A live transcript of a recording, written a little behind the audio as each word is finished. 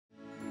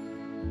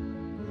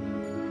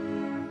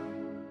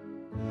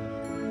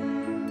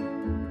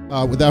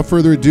Without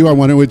further ado, I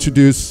want to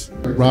introduce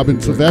Robin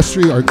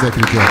Silvestri, our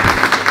Executive Director.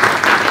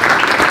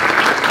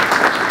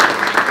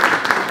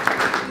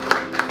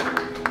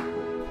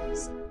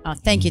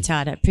 Thank you,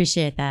 Todd. I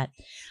appreciate that.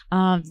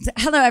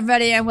 Hello,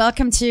 everybody, and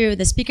welcome to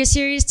the speaker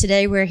series.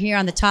 Today, we're here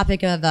on the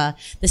topic of the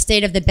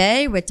state of the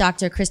Bay with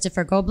Dr.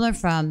 Christopher Gobler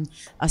from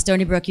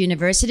Stony Brook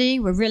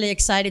University. We're really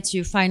excited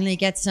to finally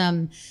get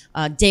some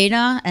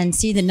data and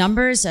see the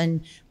numbers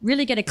and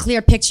really get a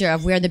clear picture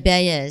of where the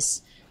Bay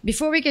is.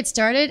 Before we get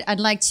started, I'd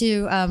like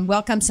to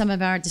welcome some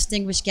of our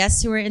distinguished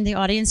guests who are in the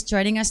audience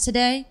joining us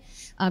today.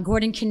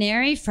 Gordon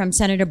Canary from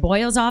Senator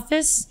Boyle's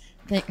office.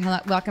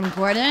 Welcome,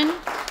 Gordon.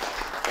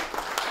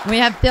 We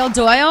have Bill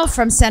Doyle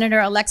from Senator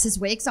Alexis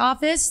Wake's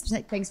office.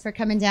 Thanks for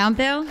coming down,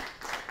 Bill.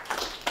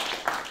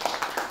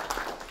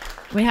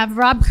 We have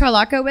Rob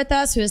Carlacco with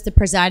us, who is the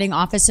presiding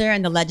officer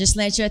in the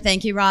legislature.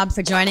 Thank you, Rob,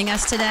 for joining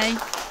us today.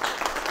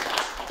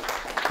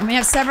 And we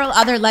have several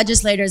other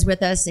legislators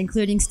with us,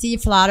 including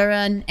Steve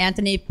Flatteran,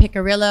 Anthony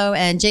Piccirillo,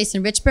 and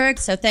Jason Richburg.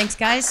 So thanks,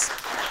 guys.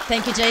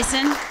 Thank you,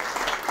 Jason.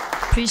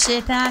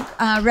 Appreciate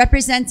that.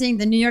 Representing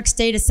the New York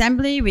State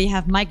Assembly, we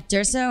have Mike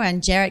Durso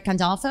and Jarrett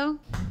Condolfo.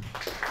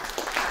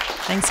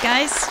 Thanks,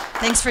 guys.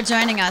 Thanks for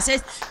joining us.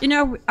 You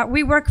know,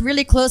 we work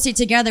really closely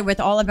together with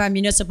all of our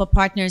municipal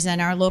partners and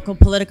our local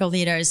political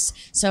leaders.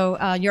 So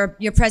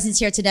your presence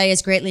here today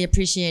is greatly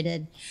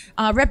appreciated.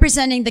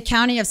 Representing the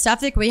County of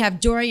Suffolk, we have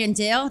Dorian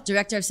Dale,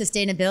 Director of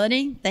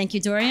Sustainability. Thank you,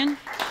 Dorian.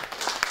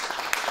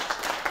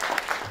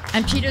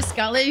 And Peter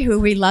Scully, who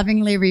we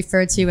lovingly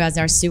refer to as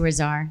our sewer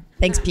czar.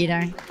 Thanks,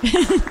 Peter.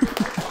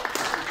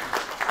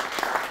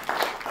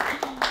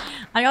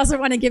 I also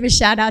want to give a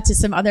shout out to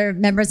some other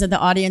members of the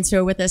audience who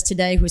are with us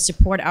today who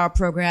support our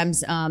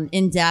programs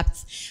in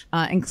depth,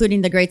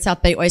 including the Great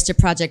South Bay Oyster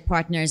Project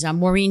partners.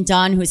 Maureen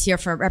Dunn, who's here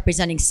for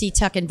representing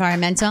Seatuck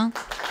Environmental.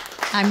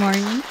 Hi,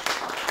 Maureen.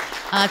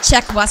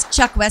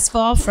 Chuck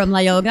Westfall from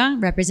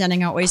Layoga,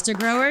 representing our oyster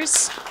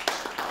growers.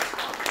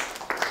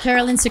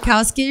 Carolyn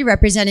Sukowski,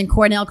 representing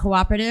Cornell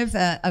Cooperative,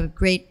 a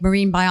great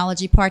marine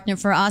biology partner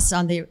for us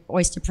on the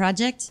Oyster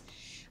Project.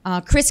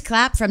 Chris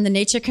Clapp from the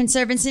Nature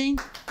Conservancy.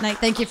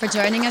 Thank you for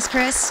joining us,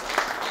 Chris.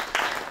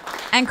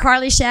 And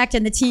Carly Schacht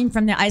and the team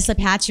from the Islip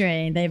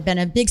Hatchery. They've been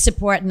a big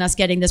support in us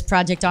getting this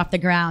project off the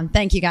ground.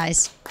 Thank you,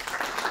 guys.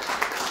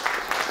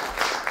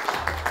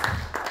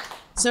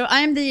 So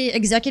I'm the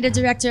executive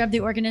director of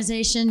the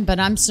organization, but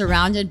I'm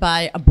surrounded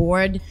by a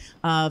board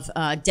of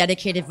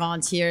dedicated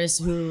volunteers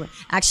who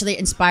actually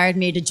inspired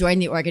me to join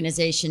the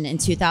organization in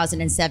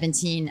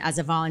 2017 as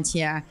a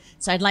volunteer.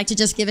 So I'd like to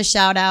just give a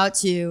shout out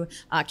to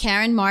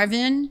Karen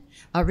Marvin,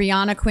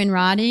 Rihanna Quinn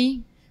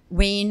Roddy,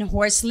 Wayne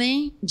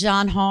Horsley,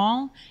 John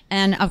Hall,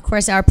 and of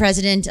course our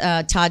president,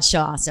 Todd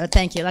Shaw. So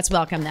thank you. Let's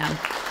welcome them.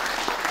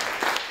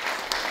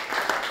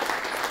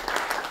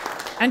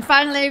 And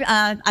finally,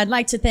 I'd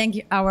like to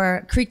thank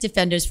our creek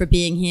defenders for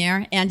being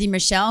here. Andy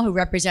Michelle, who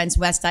represents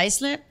West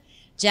Islip,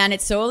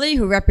 Janet Soley,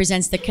 who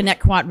represents the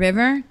Connecticut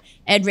River,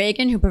 Ed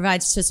Reagan, who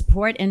provides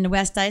support in the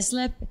West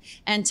Islip,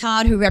 and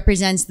Todd, who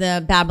represents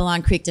the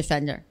Babylon Creek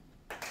Defender.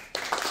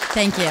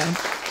 Thank you.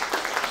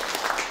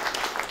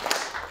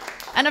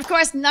 And of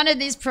course, none of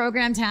these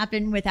programs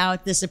happen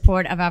without the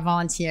support of our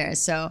volunteers.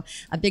 So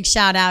a big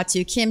shout out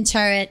to Kim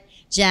Turrett,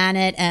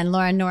 Janet, and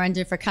Lauren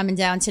Norinder for coming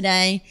down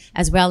today,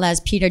 as well as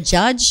Peter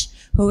Judge,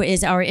 who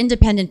is our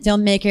independent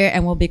filmmaker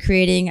and will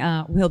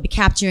be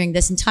capturing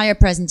this entire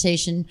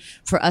presentation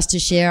for us to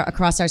share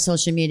across our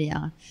social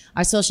media.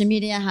 Our social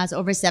media has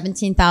over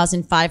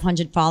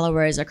 17,500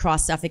 followers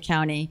across Suffolk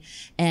County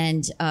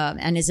and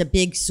is a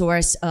big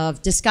source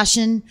of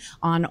discussion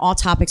on all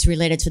topics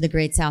related to the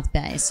Great South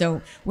Bay.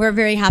 So we're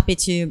very happy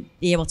to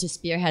be able to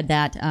spearhead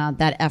that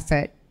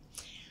effort.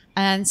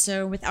 And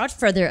so without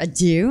further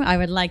ado, I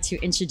would like to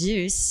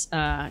introduce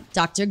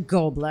Dr.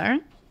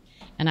 Gobler.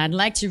 And I'd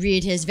like to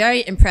read his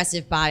very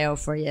impressive bio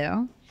for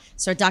you.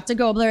 So Dr.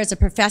 Gobler is a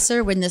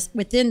professor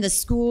within the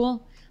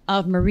School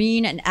of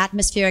Marine and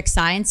Atmospheric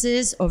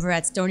Sciences over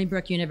at Stony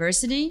Brook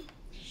University.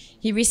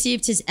 He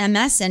received his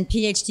MS and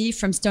PhD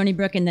from Stony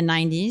Brook in the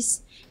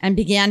 90s and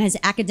began his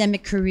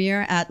academic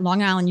career at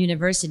Long Island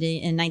University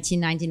in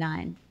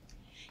 1999.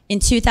 In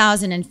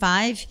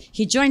 2005,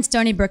 he joined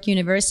Stony Brook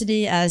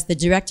University as the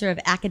Director of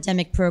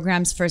Academic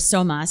Programs for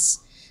SOMAS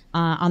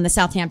on the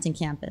Southampton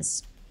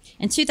campus.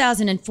 In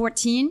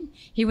 2014,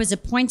 he was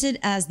appointed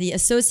as the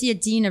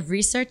Associate Dean of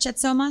Research at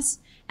SOMAS,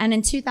 and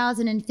in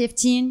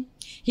 2015,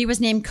 he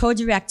was named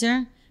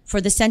co-director for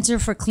the Center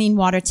for Clean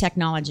Water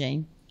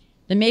Technology.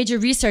 The major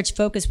research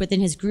focus within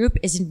his group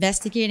is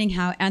investigating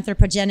how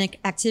anthropogenic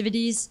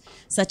activities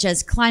such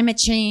as climate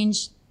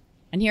change,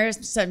 and here are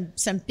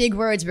some big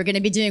words. We're going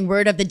to be doing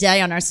word of the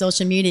day on our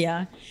social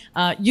media.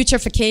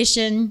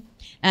 Eutrophication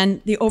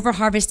and the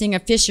overharvesting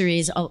of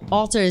fisheries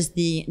alters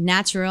the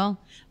natural,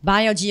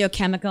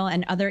 biogeochemical,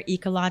 and other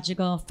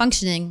ecological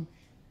functioning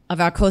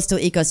of our coastal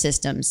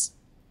ecosystems.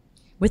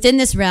 Within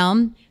this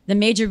realm, the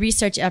major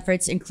research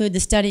efforts include the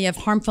study of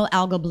harmful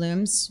algal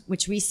blooms,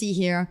 which we see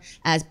here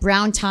as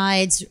brown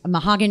tides,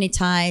 mahogany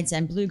tides,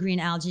 and blue-green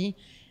algae,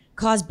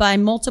 caused by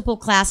multiple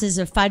classes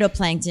of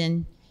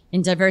phytoplankton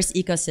in diverse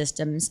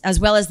ecosystems, as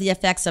well as the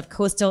effects of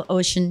coastal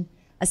ocean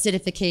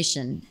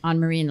acidification on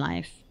marine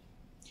life.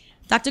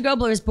 Dr.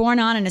 Gobler was born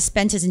on and has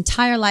spent his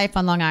entire life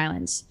on Long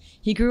Island.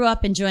 He grew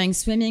up enjoying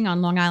swimming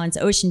on Long Island's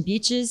ocean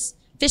beaches,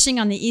 fishing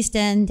on the East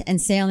End,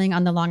 and sailing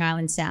on the Long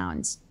Island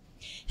Sound.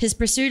 His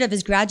pursuit of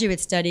his graduate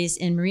studies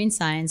in marine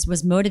science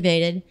was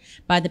motivated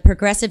by the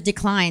progressive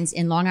declines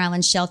in Long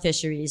Island shell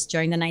fisheries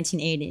during the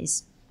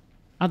 1980s,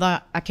 although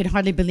I could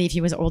hardly believe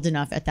he was old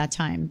enough at that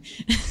time.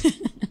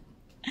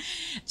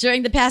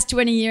 During the past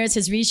 20 years,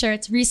 his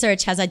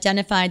research has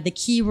identified the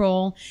key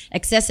role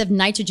excessive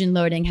nitrogen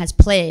loading has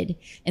played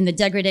in the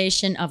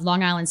degradation of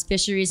Long Island's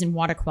fisheries and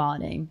water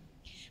quality.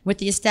 With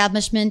the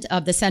establishment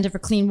of the Center for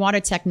Clean Water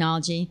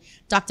Technology,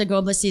 Dr.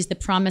 Gobler sees the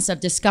promise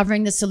of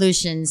discovering the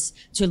solutions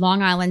to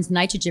Long Island's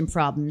nitrogen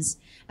problems,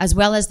 as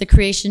well as the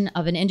creation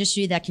of an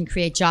industry that can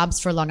create jobs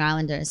for Long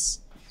Islanders.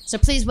 So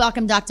please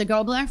welcome Dr.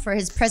 Gobler for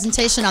his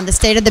presentation on the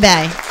state of the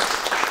Bay.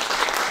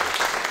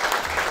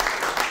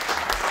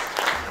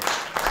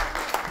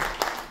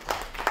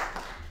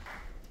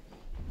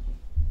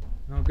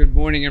 Well, good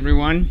morning,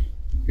 everyone.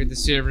 Good to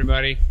see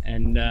everybody.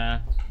 And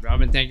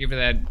Robin, thank you for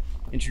that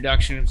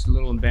introduction. It was a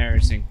little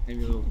embarrassing,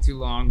 maybe a little too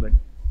long, but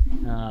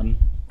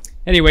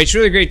anyway, it's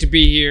really great to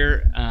be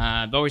here.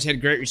 I've always had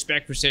great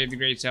respect for Save the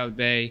Great South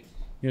Bay.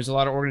 There's a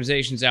lot of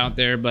organizations out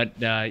there, but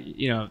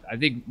you know, I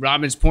think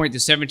Robin's point to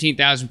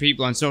 17,000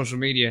 people on social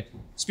media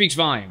speaks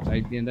volumes.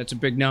 That's a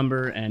big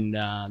number,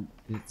 and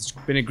it's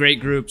been a great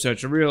group, so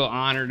it's a real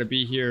honor to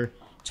be here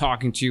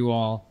talking to you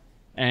all.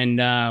 And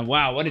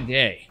wow, what a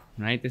day!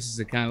 Right, this is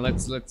the kind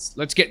of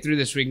let's get through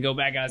this so we can go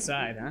back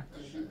outside,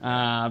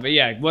 huh? But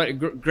yeah, what a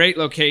great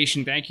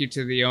location. Thank you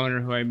to the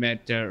owner who I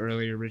met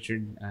earlier,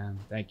 Richard.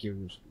 Thank you.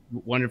 It was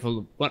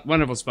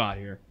wonderful spot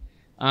here.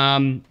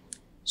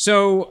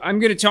 So I'm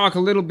going to talk a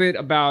little bit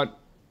about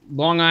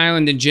Long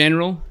Island in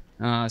general,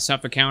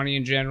 Suffolk County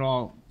in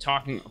general,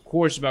 talking, of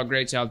course, about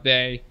Great South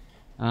Bay,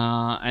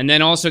 and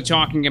then also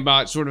talking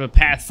about sort of a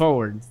path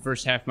forward. The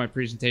first half of my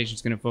presentation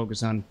is going to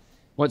focus on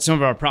what some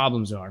of our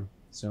problems are.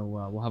 So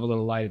we'll have a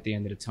little light at the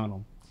end of the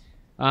tunnel.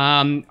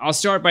 I'll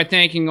start by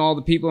thanking all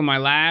the people in my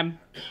lab.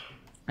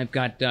 I've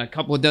got a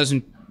couple of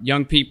dozen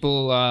young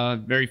people,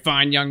 very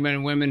fine young men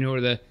and women who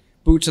are the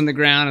boots on the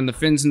ground and the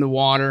fins in the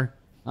water.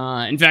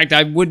 In fact,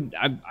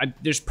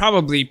 there's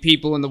probably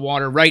people in the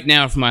water right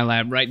now from my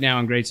lab, right now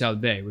in Great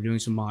South Bay. We're doing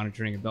some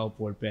monitoring at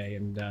Belport Bay,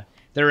 and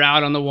they're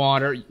out on the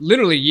water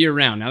literally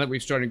year-round. Now that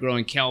we've started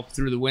growing kelp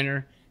through the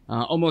winter,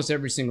 almost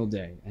every single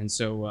day. And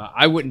so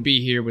I wouldn't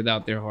be here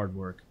without their hard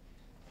work.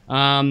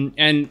 On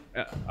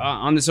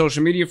the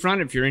social media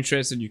front, if you're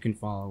interested, you can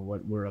follow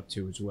what we're up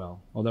to as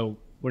well. Although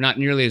we're not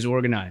nearly as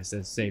organized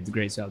as Save the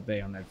Great South Bay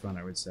on that front,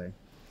 I would say.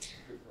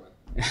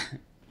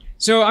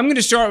 So I'm going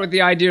to start with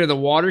the idea of the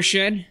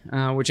watershed,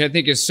 which I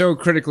think is so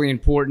critically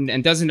important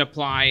and doesn't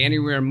apply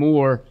anywhere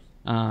more.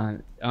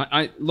 Long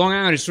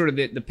Island is sort of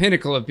the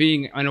pinnacle of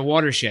being in a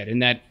watershed, in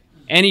that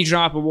any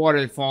drop of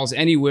water that falls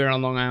anywhere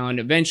on Long Island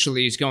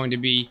eventually is going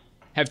to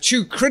have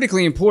two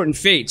critically important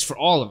fates for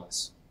all of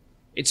us.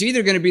 It's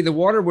either going to be the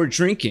water we're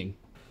drinking,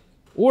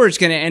 or it's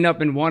going to end up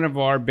in one of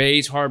our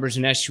bays, harbors,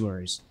 and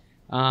estuaries.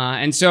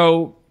 And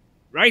so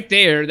right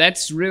there,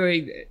 that's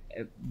really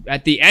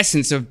at the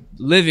essence of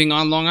living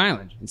on Long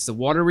Island. It's the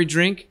water we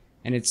drink,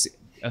 and it's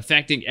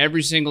affecting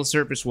every single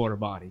surface water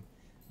body.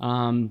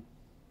 And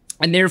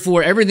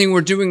therefore, everything we're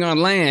doing on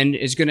land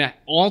is going to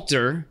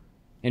alter,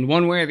 in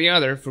one way or the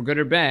other, for good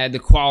or bad, the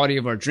quality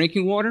of our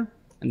drinking water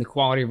and the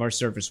quality of our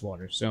surface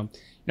water. So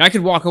I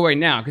could walk away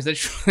now, because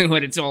that's really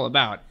what it's all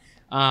about.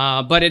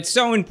 But it's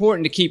so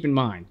important to keep in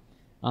mind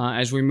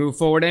as we move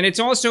forward. And it's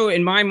also,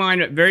 in my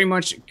mind, very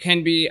much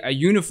can be a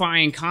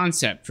unifying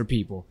concept for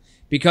people,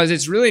 because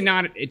it's really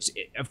not,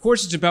 of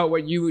course, it's about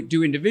what you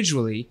do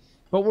individually,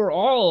 but we're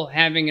all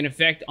having an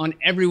effect on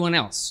everyone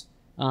else.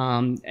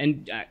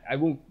 And I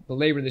won't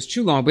belabor this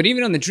too long, but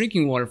even on the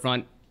drinking water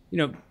front, you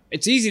know,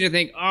 it's easy to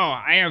think, oh,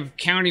 I have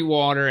county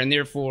water and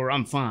therefore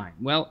I'm fine.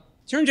 Well,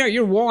 turns out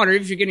your water,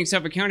 if you're getting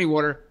Suffolk County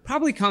water,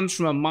 probably comes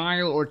from a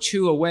mile or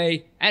two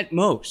away at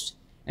most.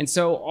 And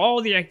so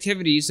all the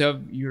activities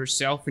of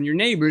yourself and your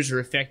neighbors are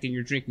affecting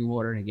your drinking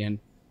water, and again,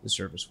 the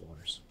surface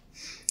waters.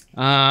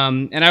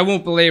 And I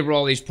won't belabor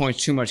all these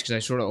points too much, because I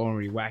sort of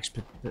already waxed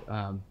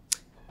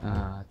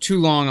too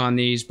long on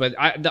these. But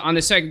on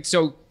the second,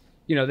 so,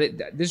 you know,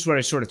 this is what I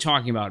was sort of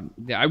talking about.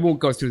 I won't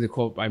go through the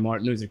quote by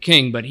Martin Luther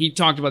King, but he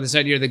talked about this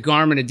idea of the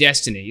garment of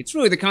destiny. It's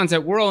really the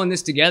concept we're all in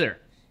this together,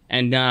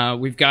 and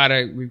we've got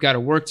to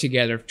work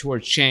together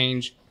towards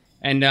change.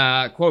 And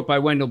quote by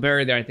Wendell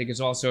Berry there, I think,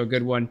 is also a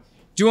good one.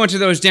 Do unto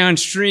those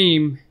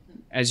downstream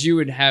as you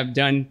would have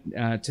done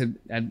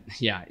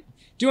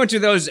do unto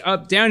those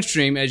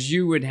downstream as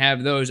you would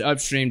have those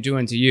upstream do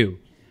unto you.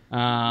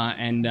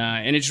 And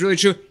it's really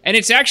true. And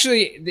it's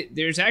actually,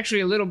 there's actually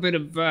a little bit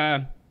of,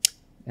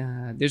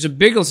 there's a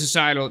bigger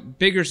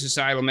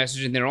societal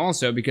message in there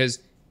also, because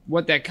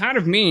what that kind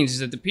of means is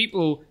that the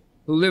people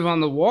who live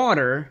on the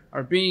water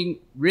are being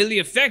really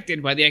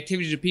affected by the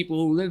activities of people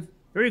who live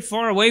very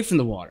far away from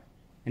the water.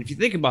 And if you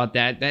think about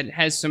that, that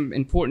has some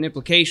important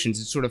implications.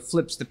 It sort of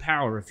flips the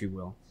power, if you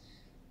will.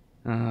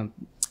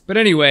 But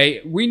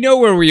anyway, we know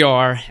where we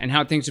are and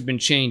how things have been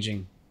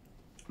changing,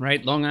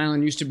 right? Long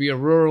Island used to be a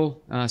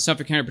rural,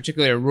 Suffolk County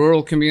particularly, a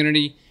rural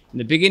community. In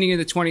the beginning of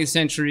the 20th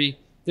century,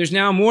 there's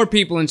now more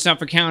people in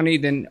Suffolk County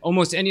than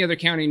almost any other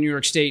county in New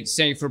York State,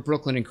 save for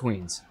Brooklyn and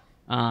Queens.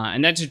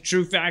 And that's a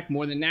true fact,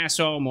 more than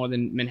Nassau, more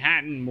than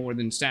Manhattan, more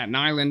than Staten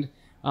Island.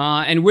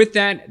 And with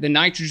that, the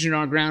nitrogen in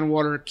our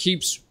groundwater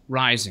keeps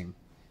rising.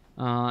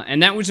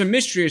 And that was a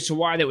mystery as to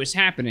why that was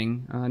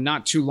happening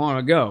not too long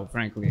ago,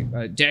 frankly,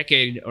 a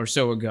decade or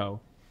so ago.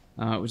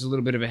 It was a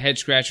little bit of a head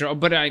scratcher.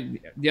 But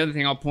the other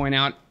thing I'll point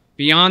out,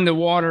 beyond the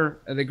water,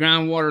 the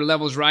groundwater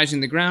levels rising,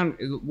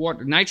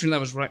 nitrogen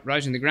levels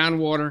rising in the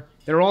groundwater,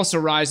 they're also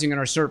rising in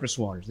our surface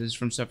waters. This is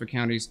from Suffolk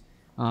County's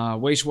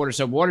wastewater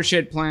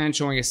subwatershed plan,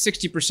 showing a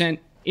 60%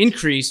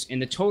 increase in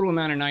the total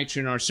amount of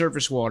nitrogen in our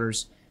surface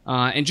waters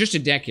in just a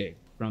decade,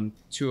 from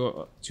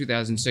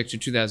 2006 to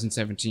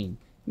 2017.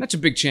 And that's a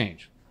big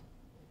change.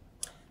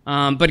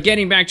 But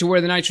getting back to where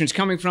the nitrogen's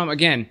coming from,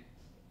 again,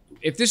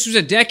 if this was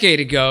a decade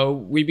ago,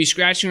 we'd be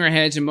scratching our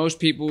heads, and most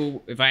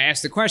people, if I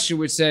asked the question,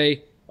 would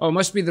say, oh, it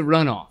must be the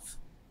runoff,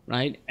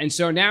 right? And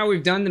so now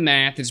we've done the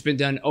math. It's been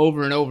done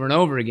over and over and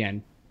over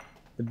again.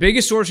 The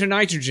biggest source of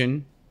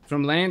nitrogen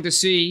from land to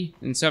sea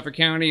in Suffolk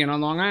County and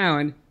on Long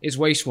Island is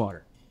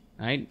wastewater,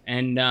 right?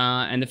 And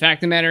the fact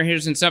of the matter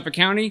is, in Suffolk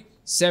County,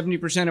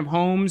 70% of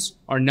homes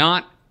are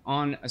not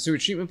on a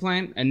sewage treatment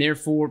plant, and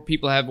therefore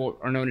people have what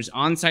are known as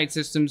on-site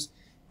systems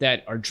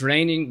that are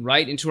draining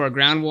right into our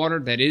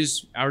groundwater, that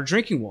is our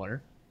drinking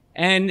water,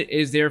 and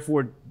is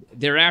therefore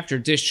thereafter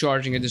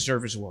discharging into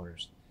surface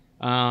waters.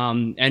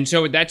 And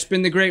so that's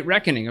been the great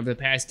reckoning of the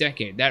past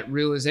decade, that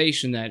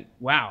realization that,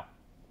 wow,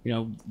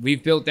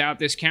 we've built out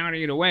this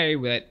county in a way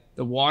that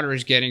the water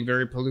is getting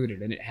very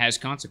polluted, and it has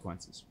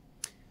consequences.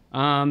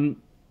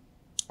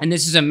 And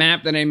this is a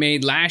map that I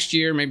made last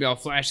year. Maybe I'll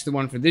flash the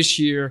one for this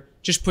year.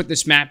 Just put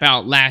this map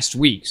out last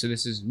week. So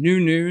this is new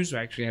news.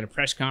 I actually had a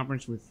press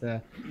conference with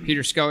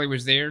Peter Scully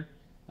was there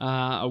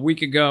a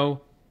week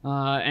ago.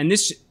 And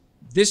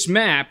this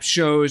map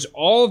shows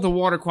all of the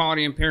water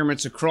quality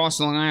impairments across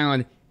Long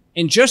Island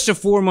in just a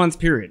 4-month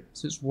period.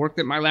 This is work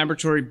that my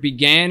laboratory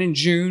began in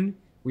June.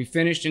 We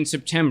finished in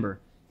September.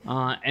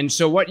 And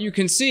so what you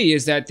can see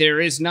is that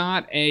there is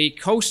not a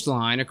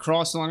coastline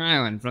across Long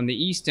Island from the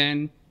east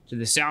end to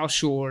the South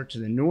Shore, to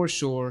the North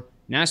Shore,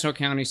 Nassau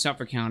County,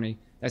 Suffolk County,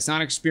 that's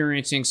not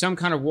experiencing some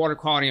kind of water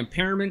quality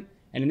impairment.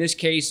 And in this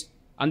case,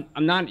 I'm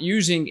not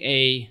using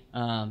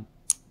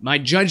my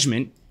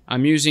judgment,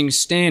 I'm using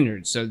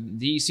standards. So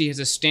the DEC has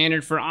a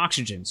standard for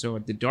oxygen. So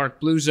the dark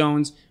blue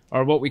zones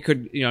are what we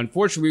could,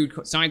 unfortunately,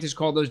 scientists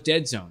call those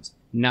dead zones,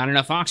 not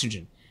enough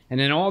oxygen.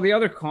 And then all the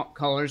other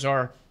colors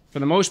are, for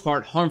the most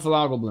part, harmful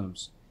algal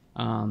blooms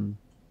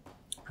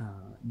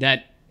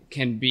that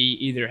can be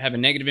either have a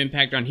negative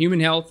impact on human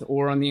health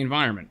or on the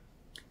environment.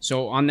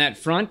 So on that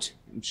front,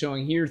 I'm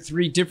showing here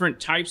 3 different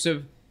types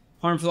of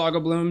harmful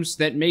algal blooms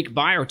that make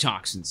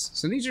biotoxins.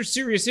 So these are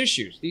serious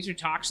issues. These are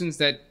toxins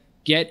that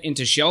get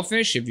into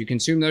shellfish. If you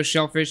consume those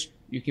shellfish,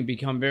 you can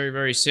become very,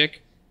 very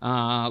sick.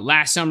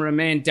 Last summer, a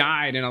man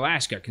died in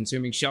Alaska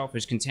consuming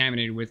shellfish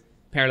contaminated with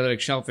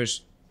paralytic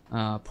shellfish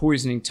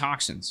poisoning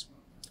toxins.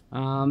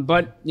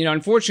 But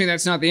unfortunately,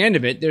 that's not the end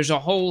of it. There's a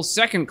whole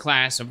second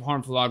class of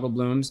harmful algal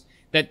blooms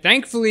that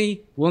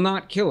thankfully will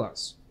not kill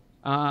us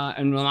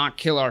and will not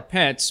kill our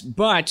pets,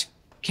 but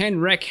can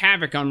wreak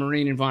havoc on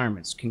marine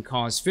environments, can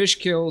cause fish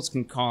kills,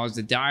 can cause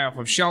the die-off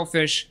of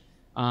shellfish,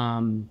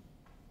 and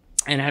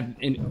have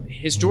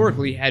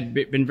historically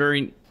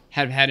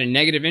have had a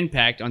negative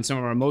impact on some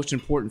of our most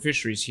important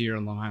fisheries here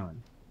on Long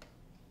Island.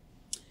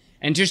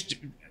 And just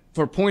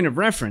for point of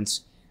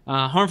reference,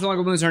 harmful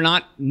algal blooms are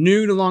not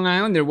new to Long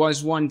Island. There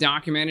was one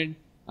documented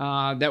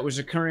that was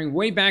occurring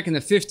way back in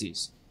the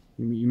 50s.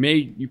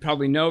 You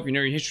probably know, if you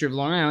know your history of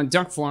Long Island,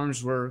 duck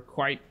farms were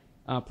quite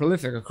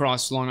prolific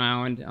across Long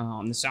Island,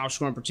 on the South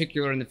Shore in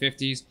particular in the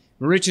 50s.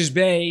 Moriches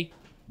Bay,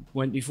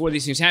 before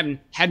these things happened,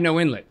 had no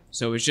inlet.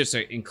 So it was just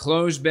an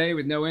enclosed bay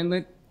with no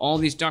inlet. All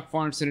these duck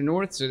farms to the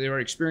north, so they were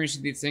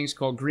experiencing these things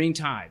called green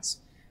tides.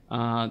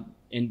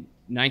 In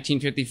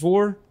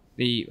 1954,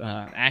 the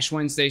Ash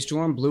Wednesday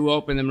storm blew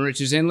open the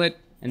Moriches Inlet,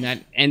 and that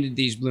ended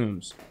these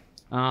blooms.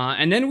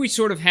 And then we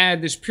sort of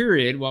had this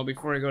period, well,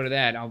 before I go to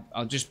that,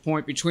 I'll just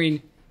point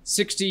between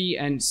 1960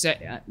 and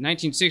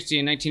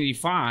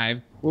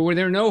 1985, where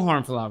there were no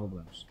harmful algal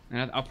blooms.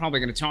 And I'm probably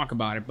going to talk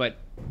about it, but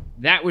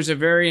that was a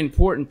very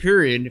important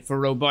period for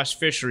robust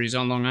fisheries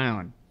on Long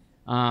Island.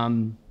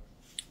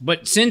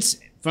 But since,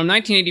 from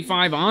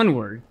 1985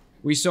 onward,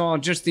 we saw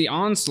just the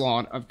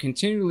onslaught of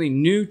continually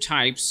new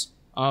types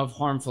of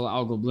harmful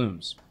algal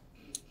blooms.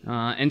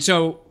 And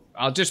so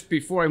I'll just,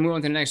 before I move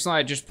on to the next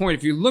slide, just point,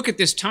 if you look at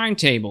this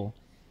timetable,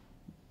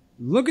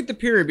 look at the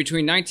period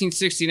between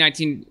 1960 and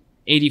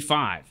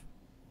 1985.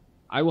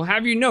 I will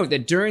have you note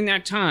that during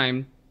that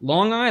time,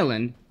 Long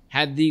Island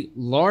had the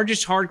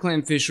largest hard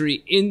clam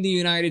fishery in the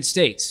United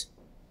States.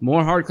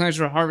 More hard clams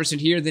are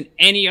harvested here than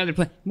any other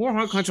place. More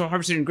hard clams are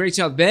harvested in Great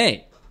South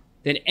Bay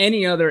than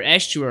any other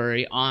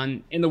estuary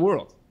in the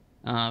world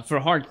for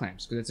hard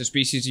clams, because it's a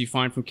species you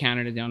find from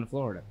Canada down to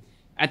Florida.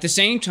 At the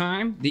same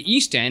time, the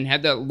East End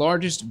had the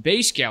largest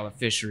bay scallop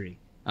fishery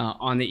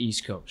on the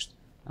East Coast.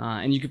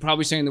 And you could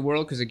probably say in the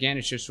world, because again,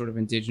 it's just sort of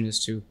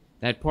indigenous to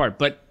that part.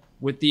 But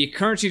with the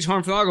occurrence of these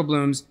harmful algal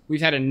blooms,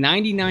 we've had a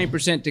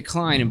 99%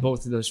 decline in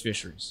both of those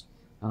fisheries.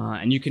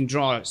 And you can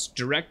draw a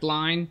direct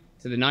line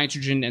to the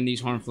nitrogen and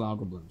these harmful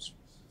algal blooms.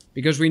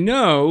 Because we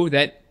know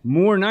that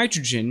more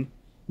nitrogen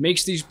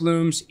makes these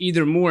blooms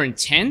either more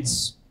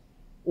intense,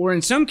 or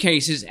in some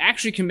cases,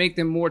 actually can make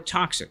them more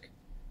toxic.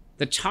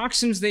 The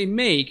toxins they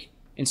make,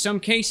 in some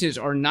cases,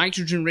 are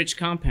nitrogen-rich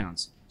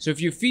compounds. So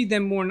if you feed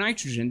them more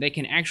nitrogen, they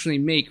can actually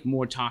make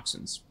more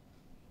toxins.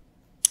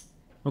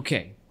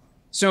 Okay,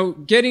 so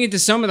getting into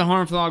some of the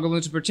harmful algal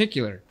blooms in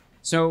particular.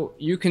 So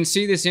you can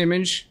see this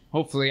image,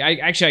 hopefully.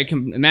 I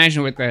can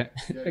imagine with the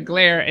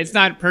glare. It's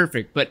not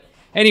perfect, but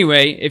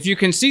anyway, if you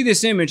can see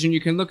this image and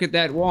you can look at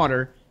that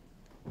water,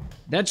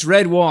 that's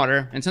red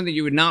water and something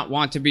you would not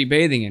want to be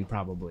bathing in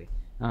probably.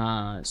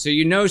 So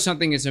you know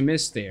something is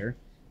amiss there.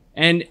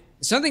 And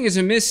something is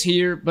amiss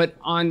here, but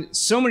on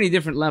so many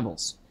different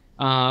levels.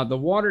 The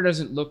water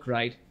doesn't look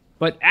right,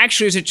 but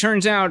actually, as it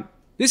turns out,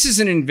 this is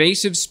an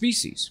invasive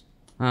species.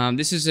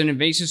 This is an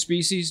invasive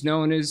species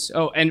known as,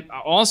 oh, and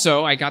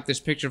also I got this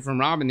picture from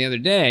Robin the other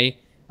day,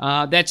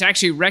 that's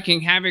actually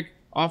wreaking havoc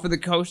off of the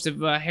coast of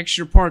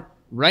Heckscher Park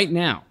right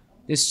now.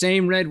 This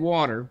same red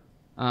water,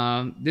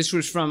 this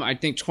was from, I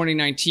think,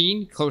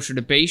 2019, closer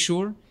to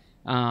Bayshore.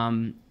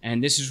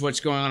 And this is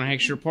what's going on in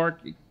Heckscher Park.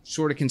 You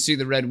sort of can see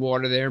the red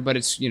water there, but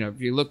it's, you know, if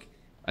you look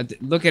at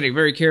it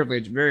very carefully,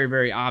 it's very,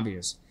 very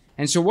obvious.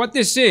 And so what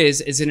this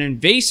is an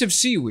invasive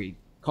seaweed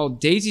called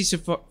Daisy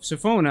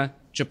siphona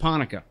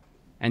japonica.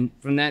 And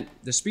from that,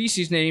 the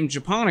species name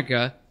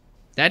japonica,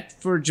 that's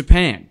for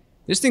Japan.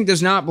 This thing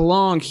does not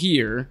belong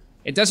here.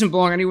 It doesn't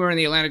belong anywhere in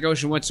the Atlantic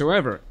Ocean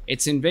whatsoever.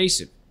 It's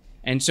invasive.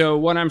 And so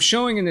what I'm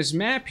showing in this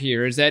map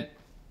here is that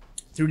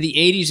through the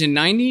 80s and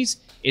 90s,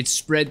 it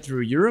spread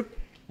through Europe.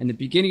 And the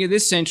beginning of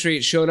this century,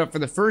 it showed up for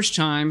the first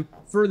time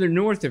further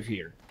north of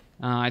here.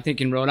 I think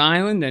in Rhode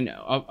Island and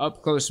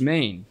up close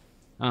Maine.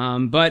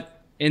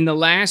 But in the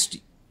last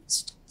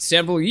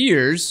several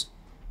years,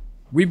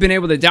 we've been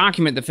able to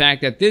document the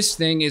fact that this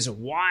thing is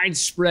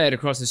widespread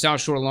across the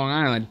South Shore of Long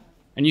Island.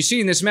 And you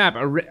see in this map,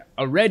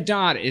 a red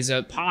dot is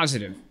a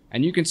positive.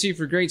 And you can see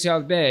for Great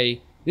South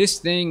Bay, this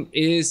thing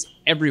is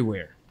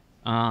everywhere.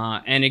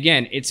 And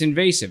again, it's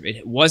invasive.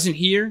 It wasn't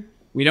here.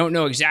 We don't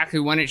know exactly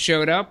when it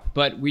showed up,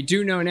 but we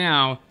do know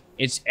now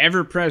it's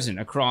ever present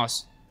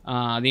across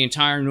the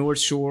entire North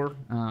Shore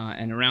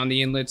and around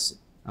the inlets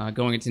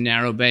going into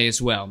Narrow Bay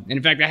as well. And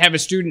in fact, I have a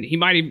student, he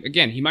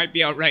might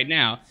be out right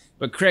now,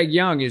 but Craig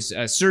Young is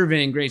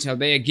surveying Great South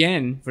Bay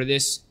again for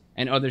this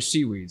and other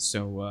seaweeds.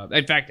 So,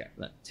 in fact,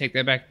 take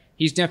that back.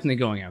 He's definitely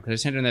going out because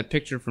I sent him that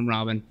picture from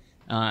Robin,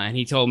 and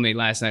he told me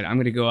last night, I'm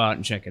going to go out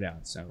and check it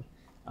out.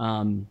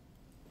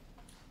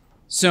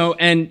 So,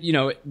 and you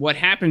know, what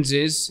happens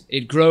is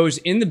it grows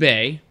in the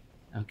bay,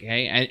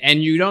 okay,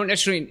 and you don't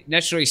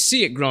necessarily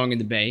see it growing in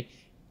the bay.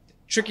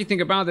 Tricky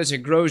thing about this, it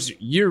grows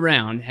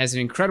year-round, has an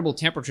incredible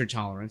temperature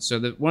tolerance. So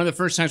one of the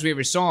first times we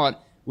ever saw it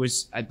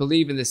was, I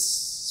believe, in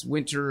this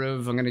winter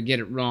of, I'm going to get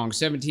it wrong,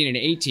 17 and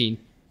 18.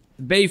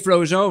 The bay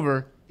froze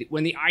over.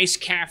 When the ice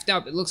calved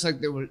up, it looked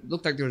like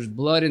there was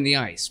blood in the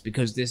ice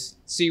because this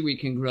seaweed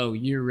can grow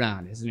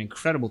year-round. It has an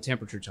incredible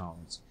temperature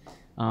tolerance.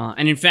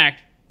 And in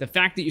fact, the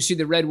fact that you see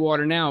the red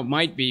water now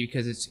might be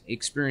because it's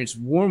experienced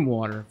warm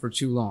water for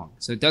too long.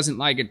 So it doesn't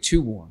like it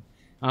too warm.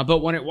 But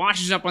when it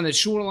washes up on the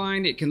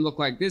shoreline, it can look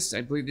like this.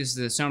 I believe this is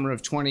the summer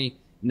of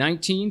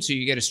 2019. So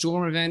you get a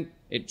storm event,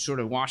 it sort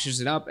of washes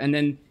it up. And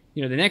then,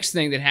 you know, the next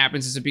thing that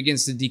happens is it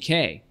begins to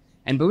decay.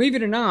 And believe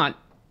it or not,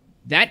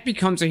 that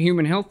becomes a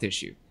human health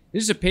issue.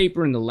 This is a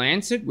paper in The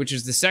Lancet, which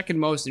is the second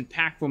most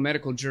impactful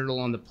medical journal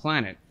on the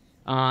planet.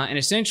 And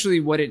essentially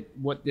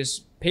what this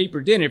paper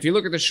did, and if you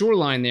look at the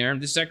shoreline there,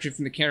 this is actually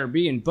from the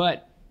Caribbean,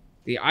 but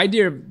the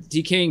idea of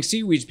decaying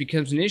seaweeds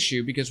becomes an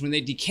issue because when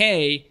they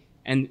decay,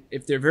 and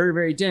if they're very,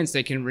 very dense,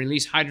 they can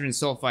release hydrogen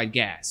sulfide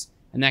gas.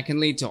 And that can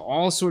lead to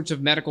all sorts of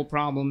medical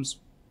problems.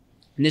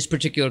 In this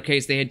particular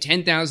case, they had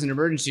 10,000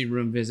 emergency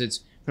room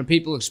visits from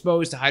people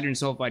exposed to hydrogen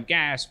sulfide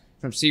gas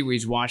from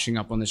seaweeds washing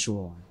up on the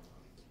shoreline.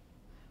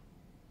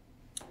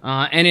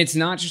 And it's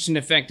not just an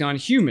effect on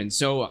humans.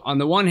 So on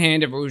the one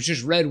hand, if it was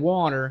just red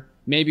water,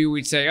 maybe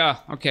we'd say, oh,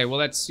 okay, well,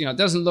 that's, you know, it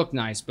doesn't look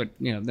nice, but,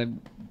 you know,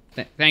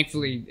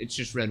 thankfully it's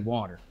just red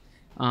water.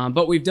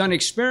 But we've done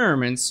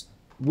experiments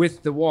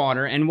with the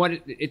water, and what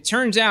it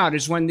turns out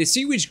is when the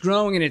seaweed's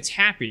growing and it's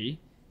happy,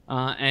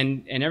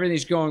 and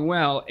everything's going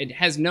well, it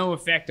has no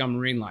effect on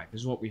marine life,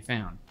 is what we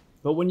found.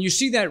 But when you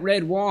see that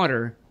red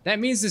water, that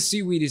means the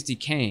seaweed is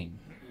decaying.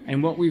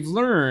 And what we've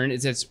learned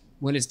is that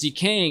when it's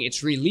decaying,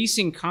 it's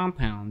releasing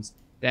compounds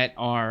that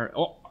are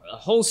a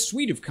whole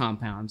suite of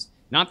compounds,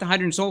 not the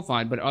hydrogen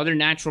sulfide, but other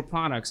natural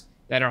products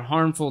that are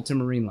harmful to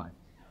marine life.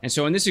 And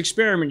so in this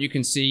experiment, you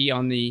can see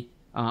on the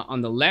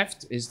On the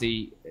left is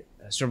the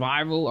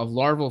survival of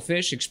larval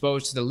fish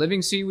exposed to the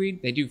living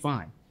seaweed. They do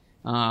fine.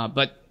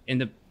 But in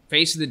the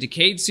face of the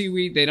decayed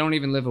seaweed, they don't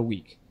even live a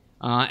week.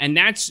 And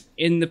that's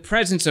in the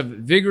presence of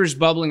vigorous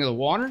bubbling of the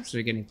water, so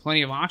you're getting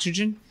plenty of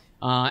oxygen.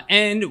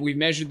 And we've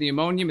measured the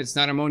ammonium. It's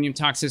not ammonium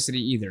toxicity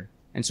either.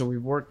 And so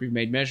we've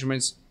made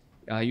measurements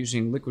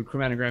using liquid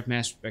chromatograph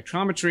mass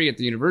spectrometry at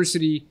the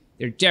university.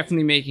 They're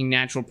definitely making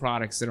natural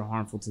products that are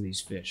harmful to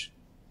these fish.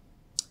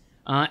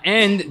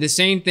 And the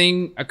same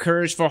thing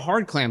occurs for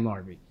hard clam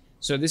larvae.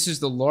 So this is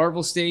the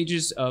larval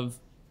stages of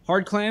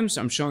hard clams.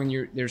 I'm showing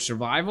you their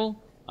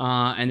survival.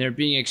 And they're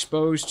being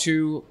exposed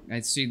to,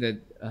 I see that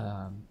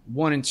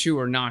 1 and 2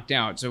 are knocked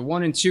out. So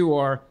 1 and 2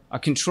 are a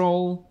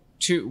control.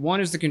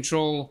 1 is the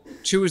control,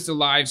 2 is the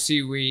live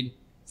seaweed,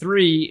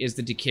 3 is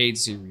the decayed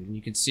seaweed. And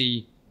you can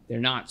see they're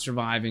not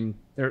surviving.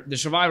 The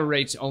survival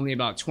rate's only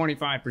about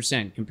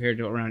 25% compared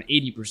to around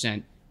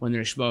 80% when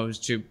they're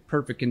exposed to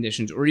perfect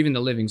conditions or even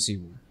the living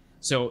seaweed.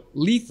 So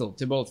lethal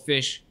to both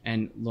fish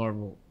and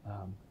larval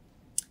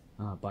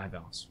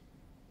bivalves.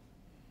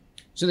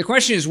 So the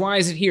question is, why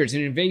is it here? It's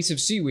an invasive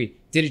seaweed.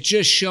 Did it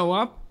just show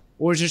up?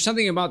 Or is there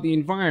something about the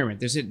environment?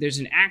 There's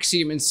an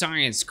axiom in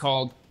science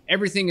called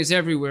everything is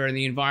everywhere and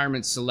the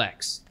environment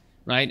selects,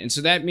 right? And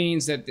so that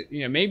means that,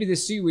 you know, maybe the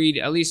seaweed,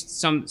 at least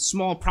some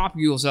small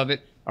propagules of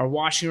it, are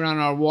washing around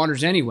our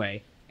waters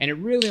anyway, and it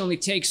really only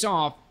takes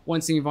off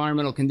once the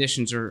environmental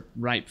conditions are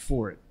ripe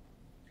for it.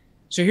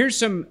 So here's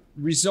some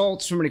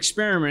results from an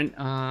experiment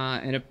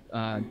in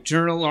a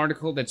journal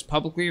article that's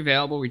publicly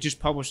available. We just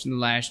published in the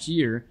last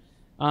year.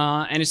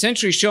 And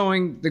essentially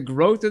showing the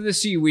growth of the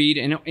seaweed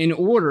in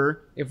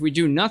order, if we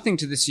do nothing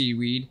to the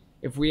seaweed,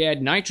 if we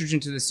add nitrogen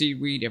to the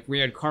seaweed, if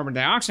we add carbon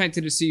dioxide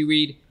to the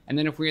seaweed, and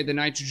then if we add the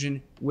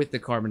nitrogen with the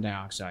carbon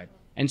dioxide.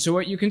 And so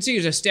what you can see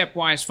is a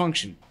stepwise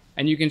function.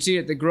 And you can see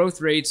that the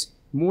growth rates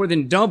more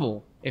than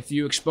double if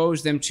you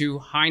expose them to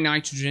high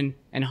nitrogen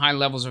and high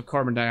levels of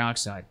carbon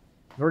dioxide.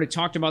 I've already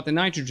talked about the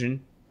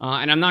nitrogen,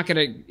 and I don't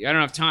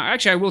have time.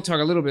 Actually, I will talk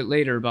a little bit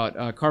later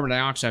about carbon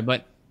dioxide,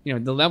 but you know,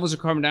 the levels of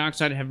carbon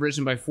dioxide have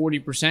risen by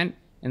 40%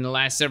 in the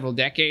last several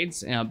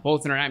decades,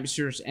 both in our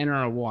atmospheres and in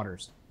our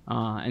waters.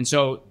 And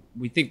so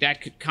we think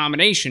that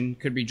combination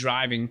could be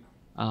driving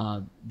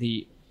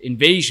the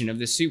invasion of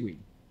the seaweed.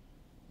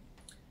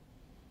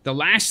 The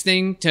last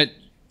thing to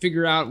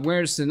figure out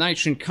where's the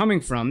nitrogen coming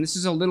from, this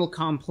is a little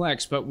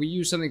complex, but we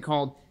use something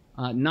called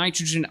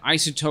nitrogen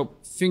isotope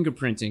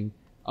fingerprinting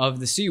of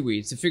the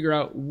seaweeds to figure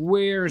out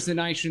where's the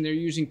nitrogen they're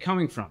using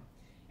coming from.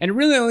 And it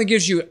really only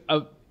gives you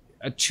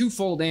a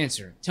twofold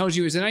answer. It tells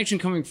you, is the nitrogen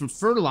coming from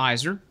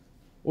fertilizer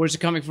or is it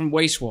coming from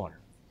wastewater?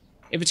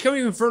 If it's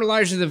coming from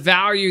fertilizer, the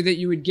value that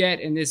you would get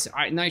in this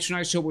nitrogen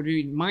isotope would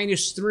be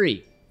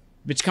 -3.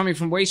 If it's coming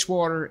from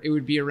wastewater, it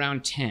would be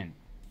around 10.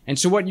 And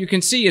so what you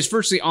can see is,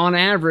 firstly, on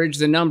average,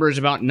 the number is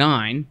about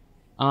 9.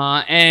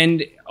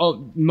 And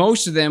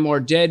most of them are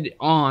dead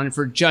on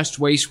for just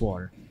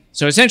wastewater.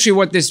 So essentially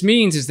what this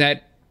means is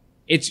that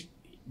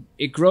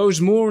it grows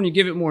more when you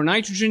give it more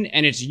nitrogen,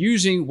 and it's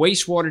using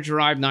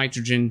wastewater-derived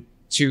nitrogen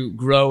to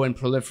grow and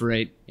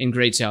proliferate in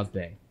Great South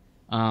Bay.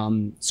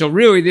 So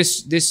really,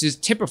 this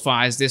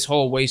typifies this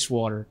whole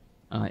wastewater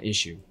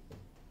issue.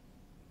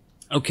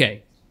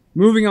 Okay,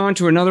 moving on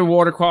to another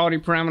water quality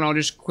parameter I'll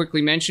just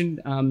quickly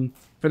mention.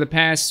 For the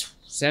past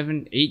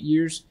 7-8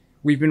 years,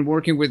 we've been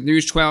working with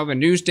News 12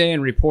 and Newsday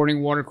and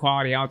reporting water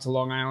quality out to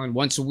Long Island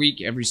once a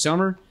week every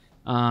summer.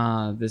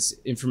 This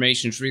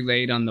information is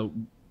relayed on the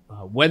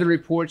weather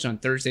reports on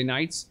Thursday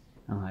nights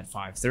at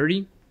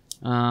 5:30.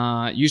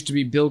 It used to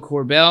be Bill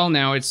Corbell.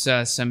 Now it's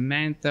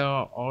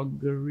Samantha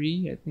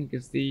Augury, I think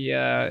is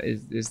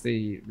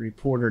the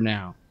reporter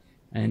now.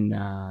 And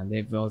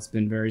they've both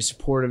been very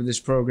supportive of this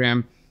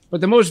program. But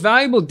the most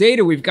valuable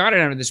data we've got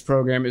out of this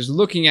program is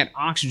looking at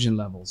oxygen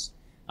levels.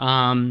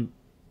 And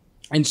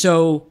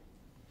so,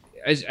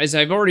 as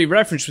I've already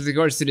referenced with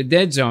regards to the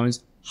dead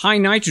zones, high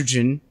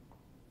nitrogen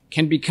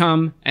can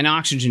become an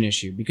oxygen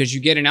issue because you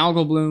get an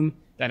algal bloom.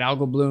 That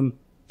algal bloom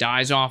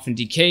dies off and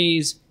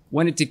decays.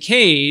 When it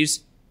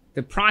decays,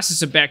 the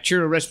process of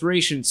bacterial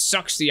respiration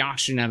sucks the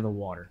oxygen out of the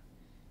water.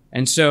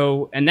 And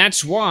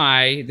that's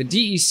why the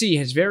DEC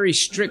has very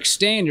strict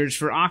standards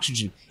for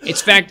oxygen. In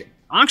fact,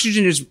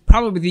 oxygen is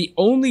probably the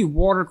only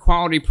water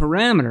quality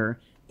parameter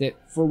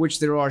for which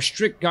there are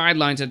strict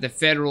guidelines at the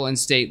federal and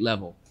state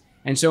level.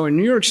 And so in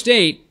New York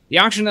State, the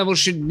oxygen levels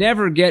should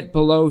never get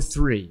below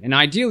 3. And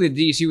ideally,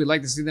 the DEC would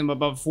like to see them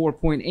above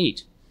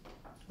 4.8.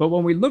 But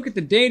when we look at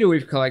the data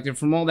we've collected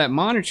from all that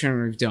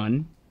monitoring we've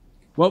done,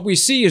 what we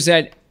see is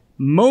that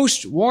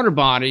most water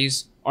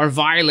bodies are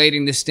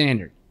violating the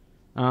standard.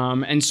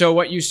 And so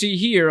what you see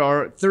here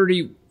are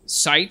 30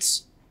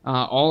 sites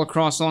all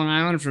across Long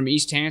Island, from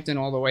East Hampton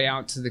all the way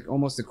out to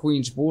almost the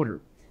Queens border.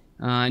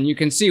 And you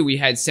can see we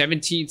had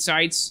 17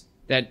 sites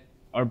that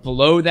are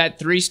below that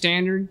 3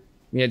 standard.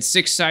 We had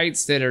 6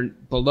 sites that are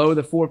below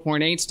the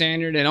 4.8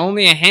 standard, and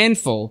only a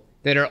handful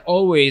that are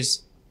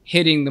always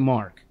hitting the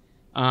mark.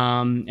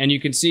 And you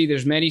can see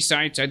there's many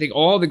sites. I think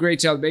all the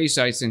Great South Bay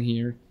sites in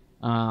here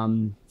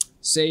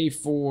save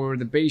for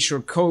the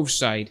Bayshore Cove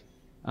site,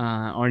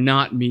 are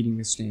not meeting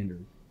the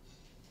standard.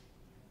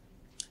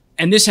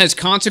 And this has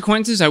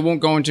consequences. I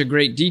won't go into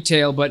great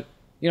detail, but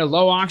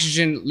low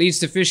oxygen leads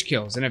to fish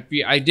kills. And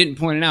I didn't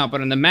point it out, but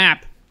on the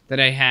map that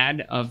I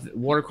had of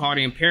water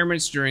quality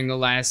impairments during the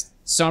last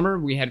summer,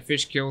 we had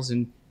fish kills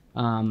in,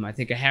 I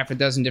think, a half a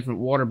dozen different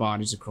water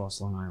bodies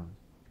across Long Island.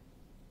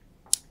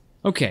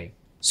 Okay,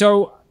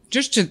 so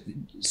just to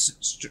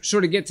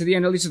sort of get to the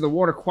end, at least of the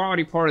water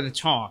quality part of the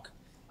talk,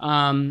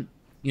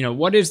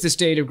 what is the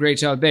state of Great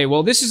South Bay?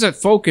 Well, this is a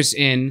focus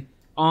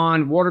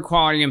on water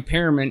quality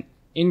impairment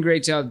in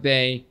Great South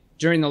Bay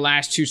during the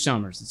last 2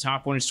 summers. The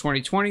top one is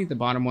 2020, the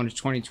bottom one is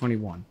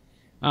 2021.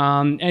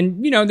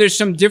 There's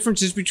some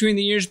differences between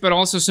the years, but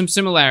also some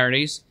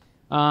similarities.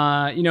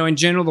 In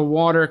general, the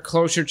water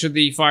closer to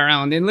the Fire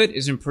Island Inlet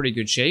is in pretty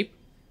good shape.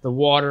 The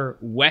water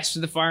west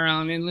of the Fire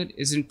Island Inlet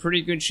is in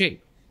pretty good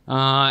shape.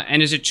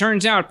 And as it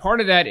turns out,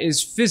 part of that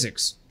is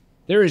physics.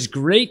 There is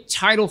great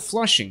tidal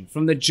flushing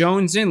from the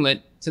Jones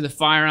Inlet to the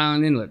Fire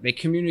Island Inlet. They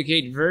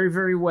communicate very,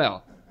 very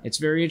well. It's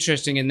very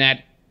interesting in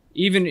that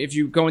even if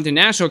you go into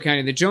Nassau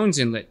County, the Jones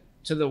Inlet,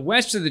 to the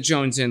west of the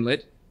Jones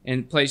Inlet, in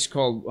a place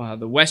called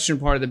the western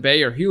part of the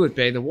bay or Hewlett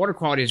Bay, the water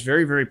quality is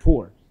very, very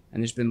poor.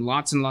 And there's been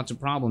lots and lots of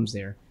problems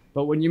there.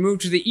 But when you move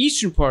to the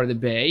eastern part of the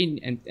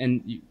bay,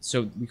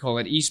 so we call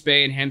it East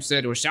Bay and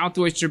Hempstead, or South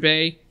Oyster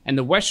Bay, and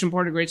the western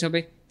part of Great South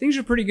Bay, things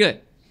are pretty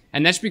good.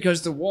 And that's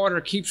because the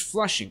water keeps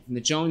flushing from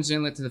the Jones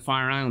Inlet to the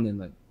Fire Island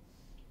Inlet.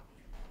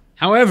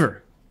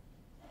 However,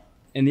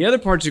 in the other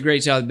parts of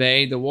Great South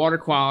Bay, the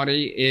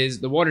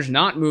water's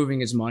not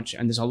moving as much,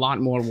 and there's a lot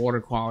more water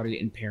quality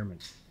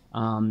impairment.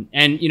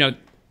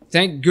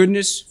 Thank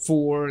goodness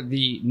for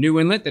the new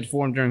inlet that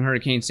formed during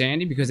Hurricane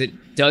Sandy, because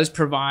it does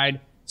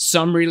provide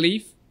some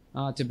relief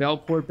to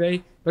Bellport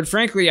Bay. But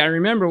frankly, I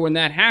remember when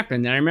that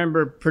happened, and I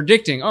remember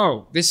predicting,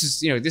 oh, this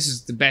is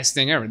the best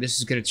thing ever. This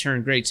is going to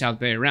turn Great South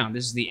Bay around.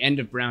 This is the end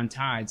of brown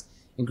tides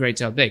in Great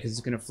South Bay, because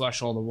it's going to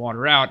flush all the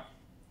water out.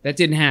 That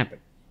didn't happen.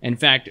 In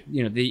fact,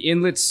 the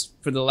inlets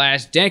for the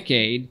last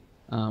decade,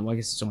 I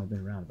guess it's only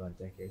been around about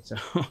a decade, so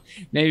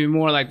maybe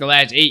more like the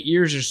last 8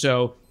 years or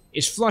so,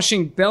 is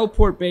flushing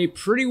Bellport Bay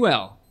pretty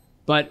well.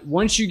 But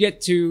once you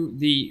get to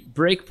the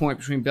break point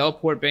between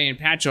Bellport Bay and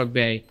Patchogue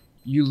Bay,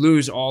 you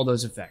lose all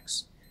those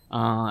effects.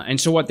 And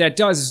so what that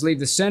does is leave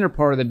the center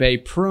part of the bay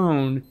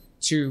prone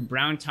to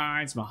brown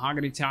tides,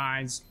 mahogany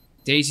tides,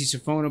 daisy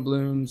siphona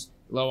blooms,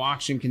 low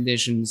oxygen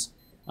conditions.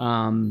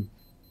 And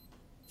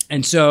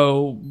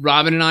so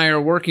Robin and I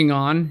are working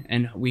on,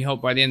 and we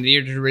hope by the end of the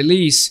year to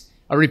release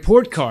a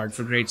report card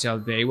for Great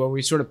South Bay where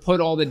we sort of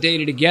put all the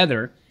data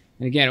together.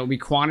 And again, it will be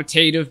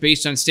quantitative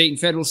based on state and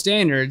federal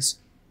standards,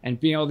 and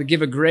being able to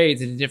give a grade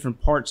to the different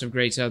parts of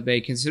Great South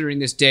Bay considering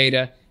this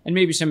data, and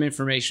maybe some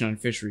information on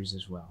fisheries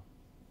as well.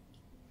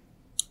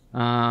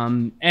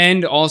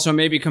 And also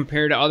maybe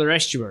compare to other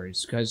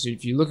estuaries, because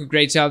if you look at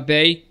Great South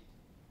Bay,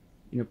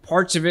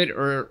 parts of it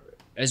are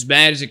as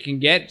bad as it can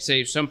get,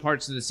 say some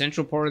parts of the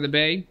central part of the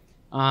bay.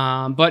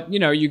 But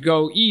you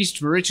go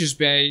east, Moriches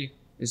Bay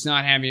is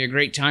not having a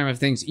great time of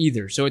things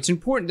either. So it's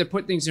important to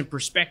put things in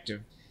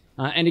perspective.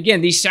 And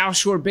again, these South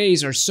Shore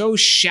bays are so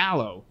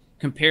shallow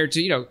compared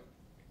to,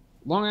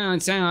 Long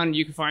Island Sound,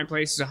 you can find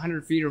places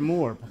 100 feet or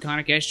more.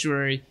 Peconic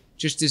Estuary,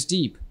 just as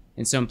deep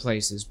in some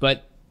places.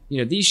 But,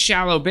 these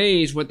shallow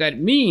bays, what that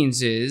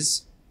means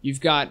is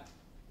you've got the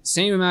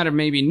same amount of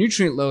maybe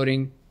nutrient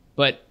loading,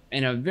 but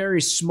in a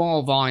very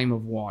small volume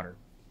of water.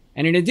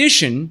 And in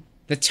addition,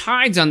 the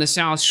tides on the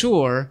South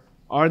Shore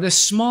are the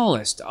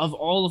smallest of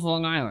all of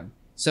Long Island.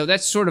 So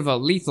that's sort of a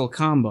lethal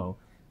combo.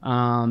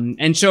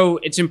 And so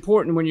it's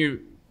important when you're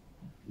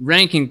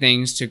ranking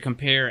things to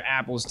compare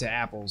apples to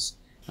apples.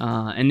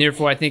 And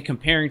therefore, I think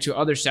comparing to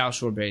other South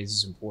Shore bays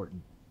is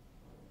important.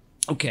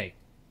 Okay,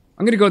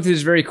 I'm going to go through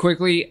this very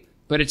quickly,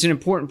 but it's an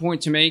important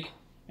point to make,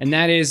 and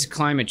that is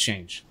climate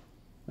change,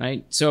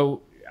 right?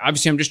 So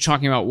obviously, I'm just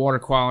talking about water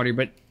quality,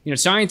 but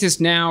scientists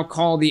now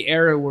call the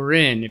era we're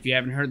in, if you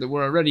haven't heard the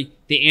word already,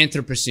 the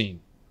Anthropocene,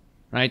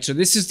 right? So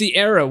this is the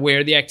era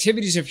where the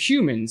activities of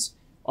humans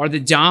are the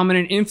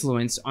dominant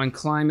influence on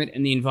climate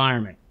and the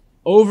environment,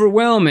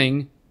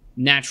 overwhelming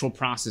natural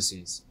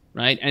processes,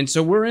 right? And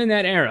so we're in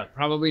that era,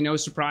 probably no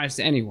surprise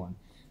to anyone.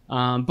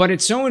 But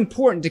it's so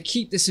important to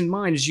keep this in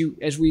mind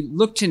as we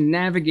look to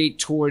navigate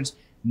towards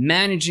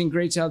managing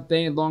Great South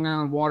Bay and Long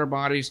Island water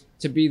bodies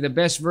to be the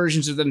best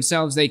versions of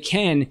themselves they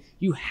can.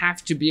 You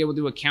have to be able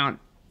to account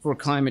for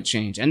climate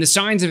change. And the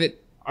signs of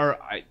it are,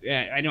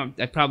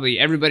 probably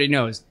everybody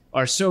knows,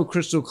 are so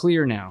crystal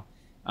clear now.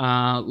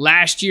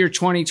 Last year,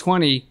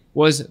 2020,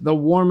 was the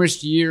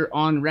warmest year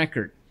on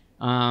record.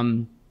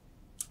 And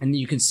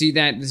you can see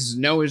that this is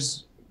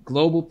NOAA's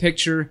global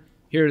picture.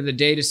 Here are the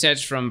data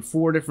sets from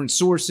 4 different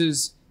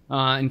sources.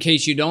 In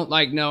case you don't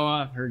like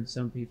NOAA, I've heard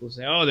some people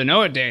say, oh, the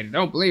NOAA data,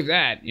 don't believe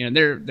that.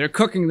 They're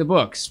cooking the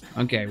books.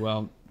 Okay,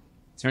 well,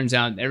 turns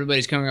out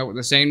everybody's coming up with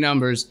the same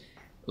numbers.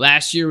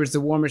 Last year was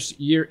the warmest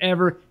year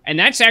ever. And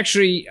that's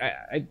actually,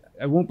 I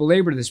won't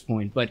belabor this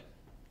point, but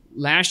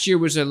last year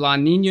was a La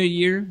Nina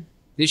year.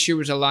 this year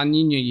was a La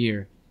Nina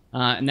year.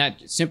 And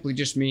that simply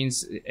just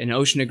means an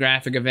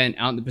oceanographic event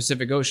out in the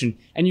Pacific Ocean.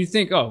 And you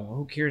think, oh, well,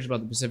 who cares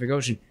about the Pacific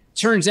Ocean?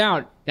 Turns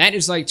out that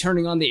is like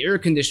turning on the air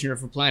conditioner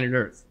for planet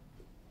Earth.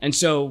 And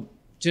so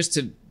just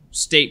to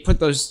put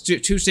those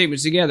two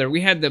statements together,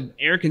 we had the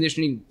air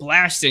conditioning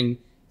blasting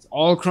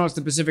all across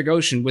the Pacific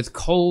Ocean with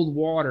cold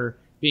water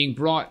being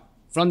brought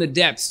from the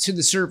depths to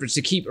the surface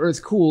to keep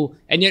Earth cool,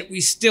 and yet we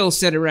still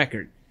set a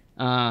record.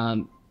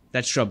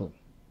 That's trouble.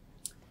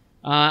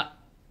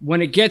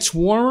 When it gets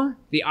warmer,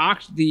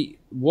 the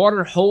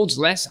water holds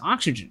less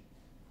oxygen,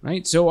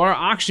 right? So our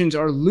oceans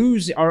are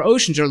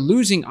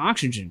losing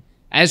oxygen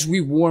as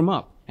we warm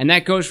up, and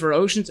that goes for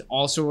oceans,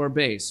 also our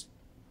bays.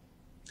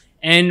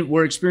 And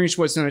we're experiencing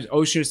what's known as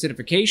ocean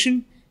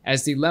acidification.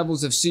 As the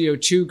levels of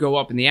CO2 go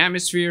up in the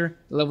atmosphere,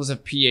 the levels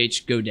of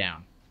pH go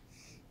down.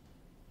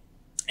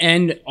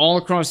 And all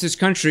across this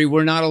country,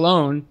 we're not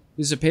alone.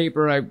 This is a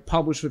paper I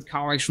published with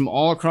colleagues from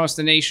all across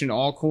the nation,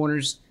 all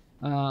corners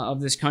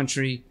of this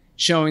country,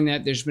 showing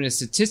that there's been a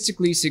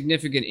statistically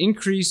significant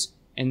increase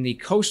in the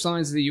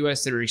coastlines of the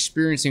U.S. that are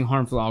experiencing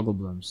harmful algal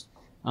blooms.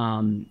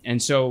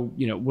 And so,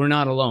 we're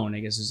not alone, I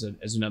guess,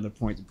 is another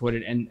point to put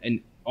it.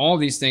 And all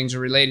these things are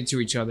related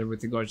to each other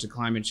with regards to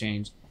climate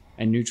change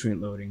and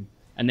nutrient loading.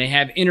 And they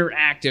have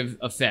interactive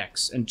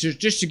effects. And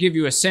just to give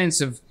you a sense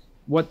of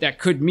what that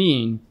could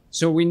mean,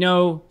 so we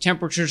know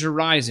temperatures are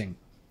rising,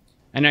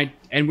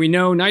 and we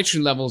know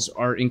nitrogen levels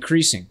are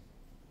increasing.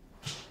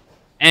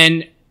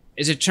 And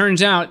as it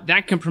turns out,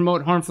 that can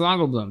promote harmful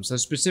algal blooms. So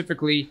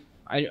specifically,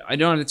 I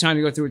don't have the time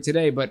to go through it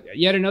today, but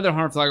yet another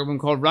harmful algal bloom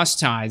called rust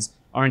tides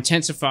are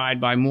intensified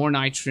by more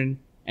nitrogen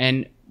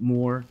and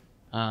more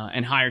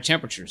and higher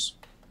temperatures.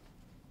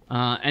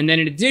 And then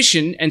in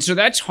addition, and so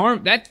that's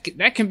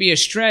that can be a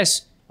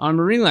stress on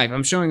marine life.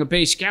 I'm showing a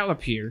bay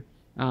scallop here,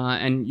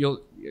 and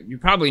you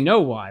probably know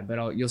why,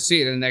 but you'll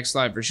see it in the next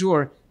slide for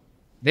sure.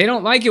 They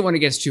don't like it when it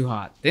gets too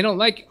hot. They don't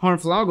like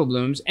harmful algal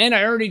blooms, and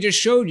I already just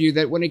showed you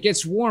that when it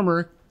gets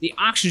warmer, the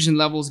oxygen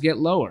levels get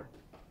lower,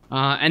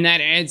 and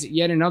that adds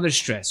yet another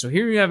stress. So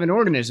here you have an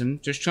organism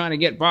just trying to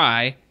get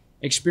by,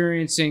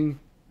 experiencing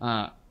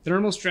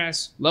thermal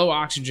stress, low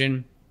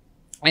oxygen,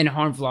 and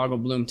harmful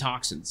algal bloom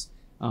toxins.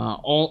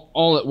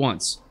 All at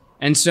once.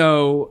 And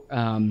so,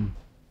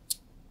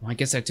 I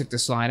guess I took the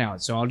slide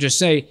out. So I'll just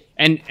say,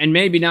 and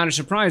maybe not a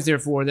surprise,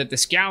 therefore, that the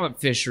scallop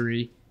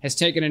fishery has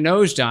taken a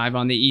nosedive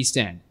on the East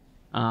End.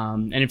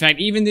 And in fact,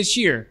 even this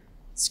year,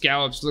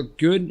 scallops look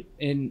good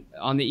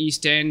on the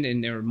East End,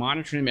 and they're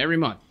monitoring them every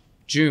month.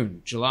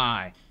 June,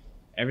 July,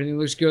 everything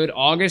looks good.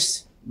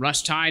 August,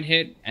 rust tide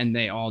hit, and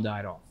they all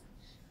died off.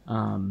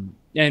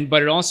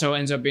 But it also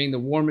ends up being the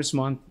warmest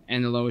month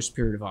and the lowest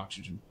period of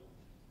oxygen.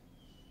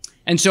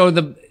 And so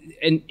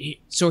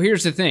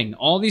here's the thing.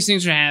 All these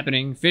things are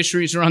happening.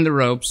 Fisheries are on the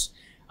ropes.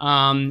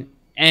 And,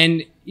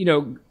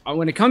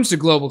 when it comes to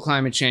global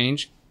climate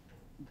change,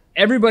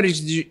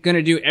 everybody's going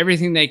to do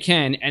everything they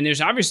can. And there's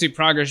obviously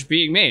progress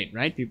being made,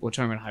 right? People are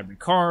talking about hybrid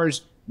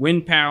cars,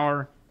 wind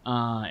power,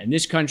 in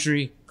this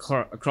country,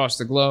 across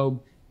the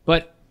globe.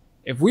 But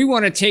if we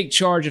want to take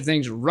charge of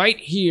things right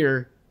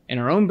here in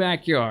our own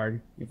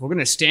backyard, if we're going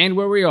to stand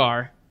where we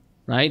are,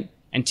 right,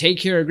 and take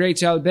care of Great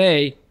South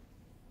Bay,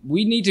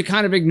 we need to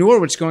kind of ignore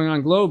what's going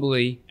on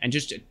globally and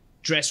just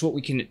address what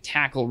we can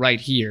tackle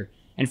right here.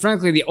 And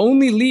frankly, the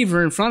only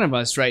lever in front of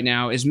us right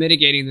now is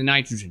mitigating the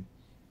nitrogen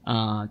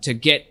to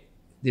get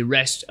the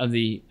rest of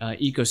the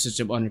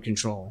ecosystem under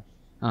control.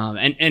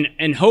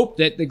 And hope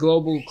that the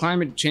global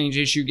climate change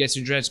issue gets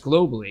addressed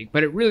globally.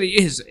 But it really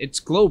is. It's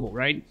global,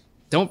 right?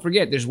 Don't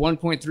forget, there's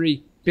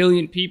 1.3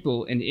 billion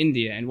people in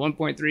India and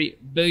 1.3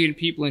 billion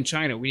people in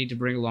China we need to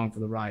bring along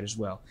for the ride as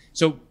well.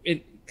 So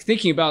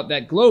thinking about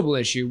that global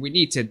issue, we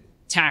need to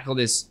tackle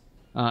this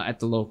at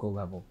the local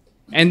level.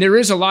 And there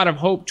is a lot of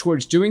hope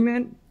towards doing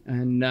that,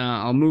 and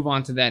I'll move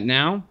on to that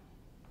now.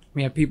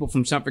 We have people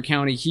from Suffolk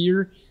County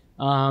here.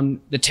 The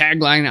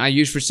tagline I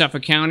use for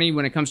Suffolk County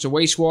when it comes to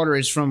wastewater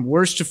is from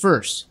worst to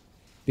first,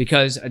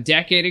 because a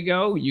decade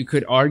ago, you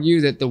could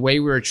argue that the way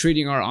we were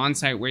treating our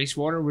on-site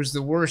wastewater was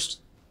the worst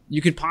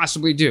you could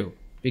possibly do,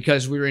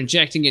 because we were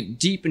injecting it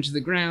deep into the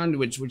ground,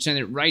 which would send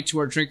it right to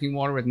our drinking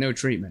water with no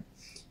treatment.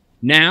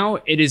 Now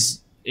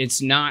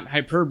it's not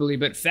hyperbole,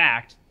 but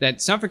fact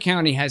that Suffolk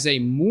County has a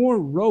more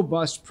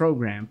robust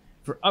program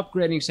for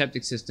upgrading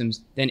septic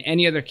systems than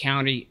any other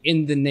county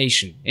in the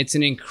nation. It's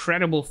an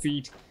incredible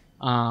feat.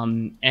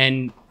 And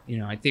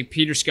I think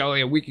Peter Scully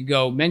a week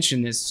ago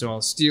mentioned this, so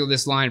I'll steal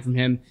this line from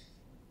him.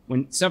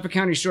 When Suffolk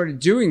County started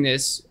doing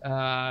this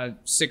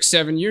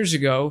 6-7 years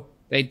ago,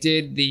 they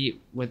did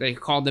what they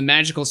called the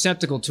magical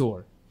septical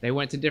tour. They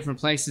went to different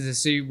places to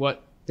see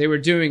what they were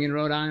doing in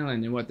Rhode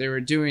Island and what they were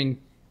doing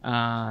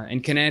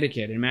in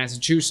Connecticut and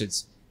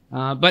Massachusetts.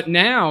 But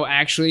now,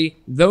 actually,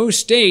 those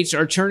states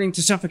are turning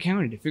to Suffolk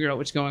County to figure out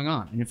what's going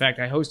on. And in fact,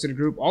 I hosted a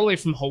group all the way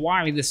from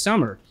Hawaii this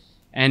summer,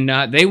 and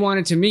they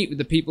wanted to meet with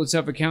the people in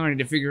Suffolk County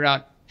to figure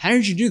out, how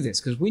did you do this?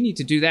 Because we need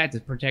to do that to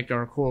protect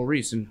our coral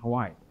reefs in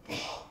Hawaii.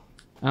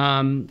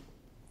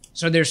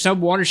 So their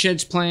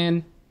sub-watersheds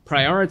plan,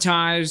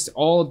 prioritized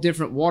all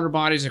different water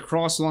bodies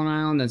across Long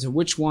Island as to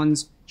which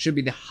ones should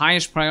be the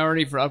highest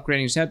priority for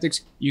upgrading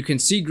septics. You can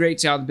see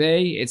Great South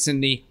Bay. It's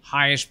in the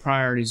highest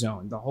priority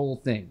zone, the whole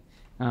thing.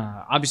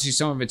 Obviously,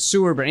 some of it's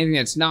sewer, but anything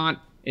that's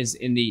not is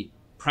in the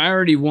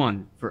priority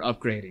 1 for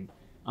upgrading.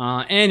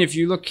 And if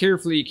you look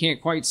carefully, you can't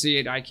quite see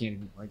it. I can't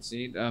even quite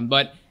see it.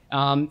 But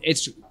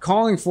it's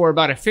calling for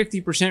about a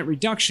 50%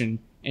 reduction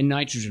in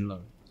nitrogen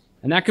load.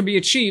 And that could be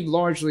achieved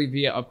largely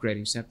via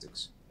upgrading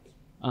septics.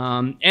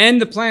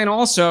 And the plan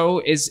also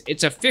is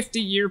it's a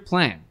 50-year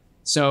plan.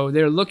 So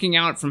they're looking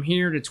out from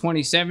here to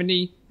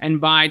 2070.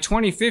 And by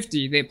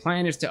 2050, their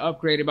plan is to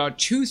upgrade about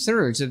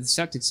 2/3 of the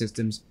septic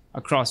systems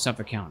across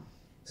Suffolk County.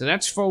 So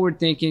that's forward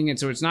thinking. And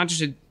so it's not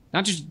just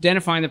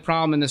identifying the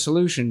problem and the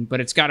solution, but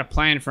it's got a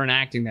plan for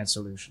enacting that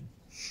solution.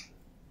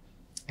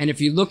 And if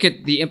you look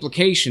at the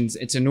implications,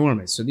 it's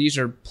enormous. So these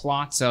are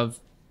plots of,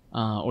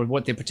 or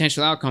what the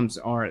potential outcomes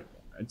are.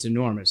 It's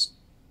enormous.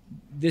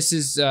 This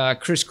is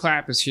Chris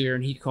Clapp is here,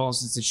 and he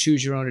calls this the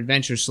choose your own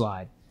adventure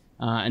slide.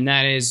 And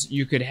that is,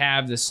 you could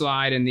have the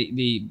slide and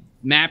the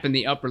map in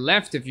the upper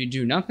left if you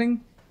do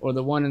nothing, or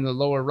the one in the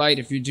lower right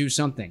if you do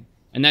something.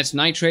 And that's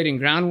nitrate and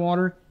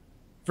groundwater.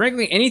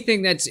 Frankly,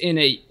 anything that's in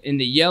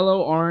the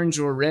yellow, orange,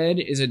 or red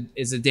is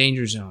a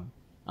danger zone,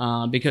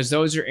 because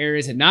those are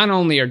areas that not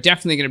only are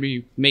definitely going to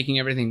be making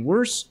everything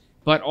worse,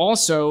 but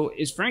also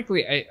is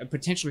frankly a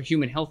potential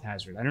human health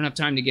hazard. I don't have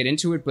time to get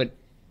into it, but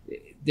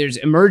there's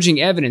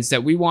emerging evidence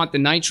that we want the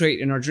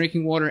nitrate in our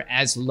drinking water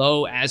as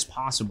low as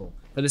possible.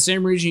 For the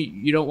same reason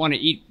you don't want to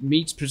eat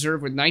meats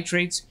preserved with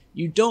nitrates,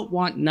 you don't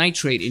want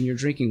nitrate in your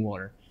drinking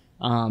water.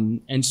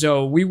 And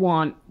so we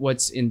want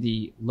what's in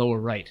the lower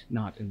right,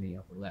 not in the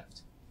upper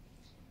left.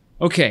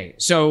 Okay,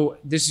 so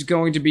this is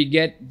going to be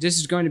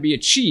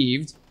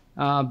achieved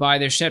by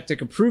their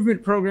septic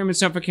improvement program in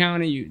Suffolk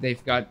County.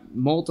 They've got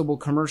multiple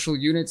commercial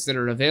units that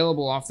are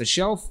available off the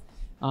shelf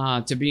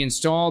to be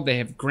installed. They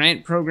have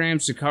grant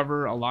programs to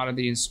cover a lot of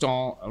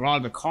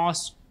the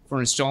costs for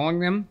installing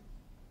them.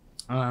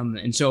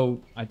 And so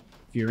if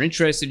you're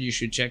interested, you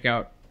should check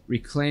out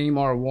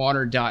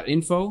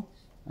reclaimourwater.info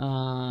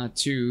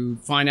to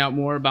find out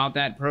more about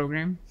that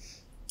program.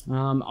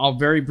 I'll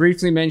very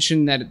briefly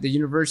mention that at the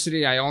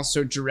university, I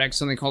also direct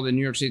something called the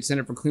New York State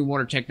Center for Clean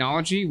Water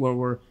Technology, where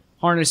we're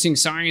harnessing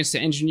science to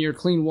engineer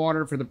clean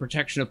water for the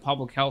protection of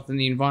public health and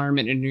the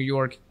environment in New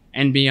York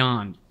and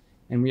beyond.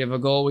 And we have a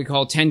goal we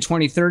call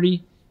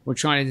 10-20-30. We're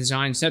trying to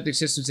design septic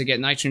systems to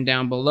get nitrogen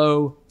down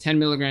below 10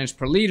 milligrams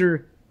per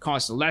liter,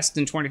 cost less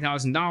than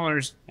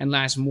 $20,000, and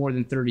last more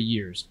than 30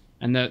 years.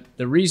 And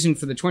the reason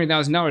for the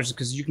 $20,000 is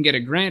because you can get a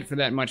grant for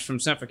that much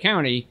from Suffolk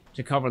County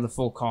to cover the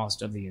full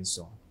cost of the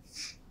install.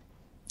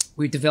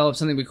 We've developed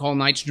something we call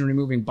nitrogen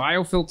removing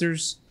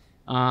biofilters.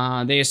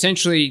 They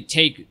essentially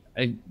take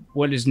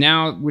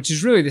which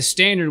is really the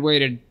standard way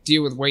to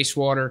deal with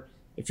wastewater.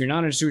 If you're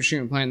not in a sewage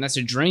treatment plant, that's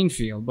a drain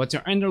field. But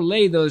to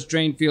underlay those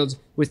drain fields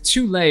with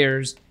 2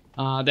 layers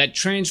that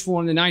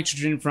transform the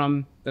nitrogen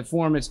from the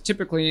form it's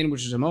typically in,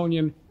 which is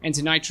ammonium,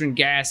 into nitrogen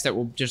gas that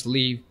will just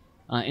leave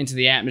into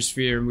the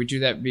atmosphere. And we do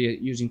that via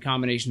using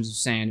combinations of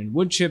sand and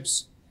wood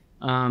chips.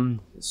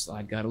 This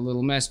slide got a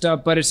little messed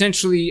up, but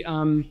essentially,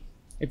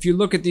 if you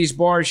look at these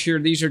bars here,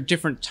 these are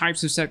different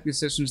types of septic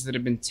systems that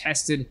have been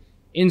tested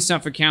in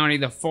Suffolk County.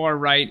 The far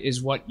right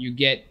is what you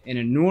get in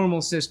a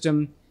normal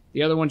system.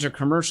 The other ones are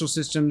commercial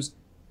systems.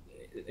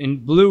 In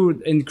blue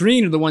and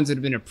green are the ones that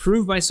have been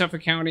approved by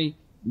Suffolk County,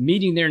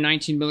 meeting their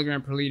 19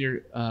 milligram per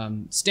liter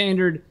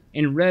standard.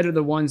 In red are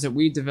the ones that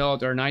we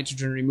developed, our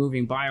nitrogen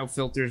removing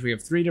biofilters. We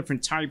have 3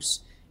 different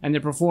types, and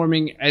they're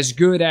performing as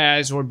good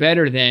as or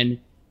better than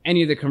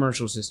any of the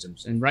commercial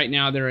systems. And right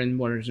now they're in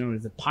what is known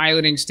as the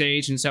piloting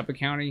stage in Suffolk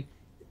County.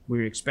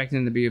 We're expecting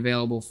them to be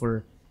available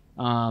for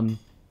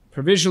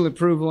provisional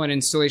approval and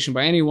installation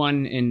by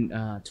anyone in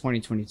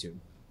 2022.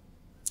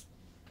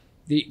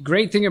 The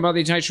great thing about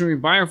these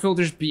nitrogen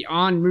biofilters,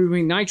 beyond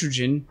removing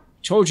nitrogen,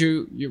 told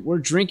you we're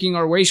drinking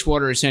our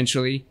wastewater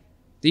essentially.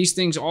 These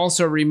things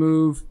also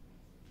remove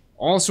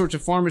all sorts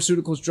of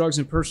pharmaceuticals, drugs,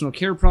 and personal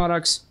care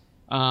products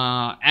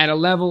at a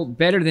level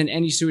better than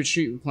any sewage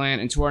treatment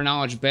plant, and to our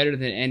knowledge, better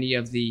than any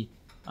of the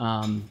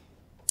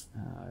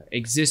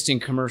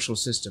existing commercial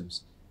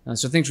systems.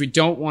 So things we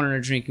don't want in our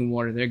drinking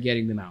water, they're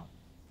getting them out.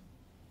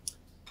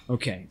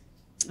 Okay.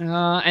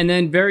 And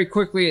then very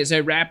quickly, as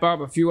I wrap up,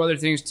 a few other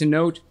things to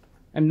note.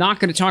 I'm not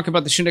going to talk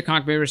about the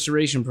Shinnecock Bay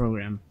Restoration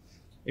Program.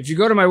 If you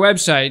go to my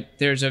website,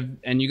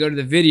 and you go to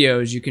the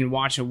videos, you can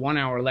watch a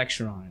 1-hour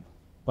lecture on it.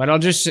 But I'll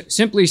just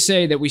simply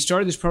say that we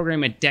started this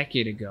program a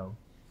decade ago.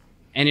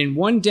 And in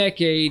 1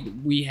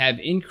 decade, we have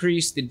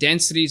increased the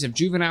densities of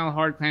juvenile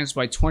hard clams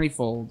by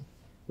 20-fold.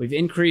 We've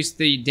increased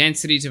the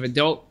densities of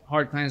adult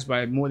hard clams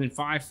by more than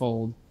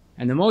 5-fold.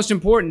 And the most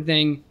important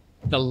thing,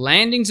 the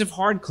landings of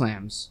hard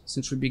clams,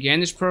 since we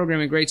began this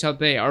program in Great South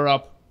Bay, are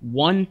up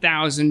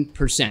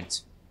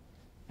 1,000%.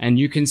 And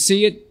you can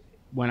see it.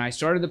 When I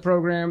started the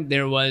program,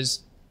 there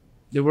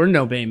were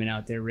no baymen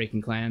out there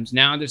raking clams.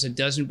 Now there's a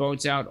dozen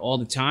boats out all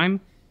the time.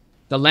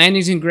 The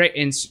landings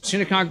in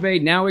Shinnecock Bay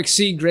now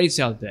exceed Great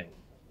South Bay.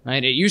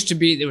 right? It used to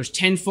be there was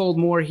tenfold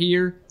more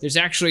here. There's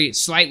actually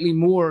slightly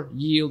more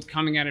yield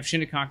coming out of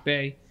Shinnecock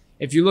Bay.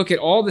 If you look at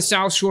all the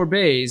South Shore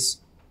bays,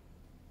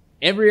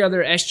 every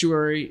other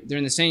estuary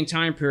during the same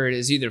time period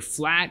is either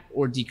flat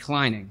or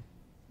declining,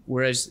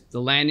 whereas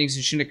the landings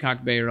in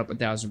Shinnecock Bay are up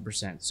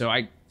 1,000%. So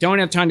I don't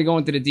have time to go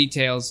into the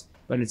details,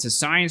 but it's a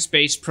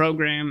science-based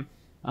program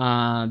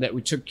that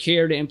we took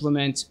care to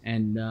implement,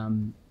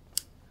 and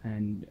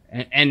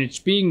it's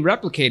being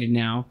replicated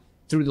now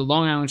through the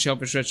Long Island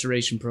Shellfish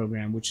Restoration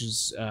Program, which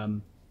is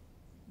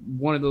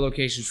one of the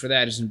locations for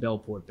that is in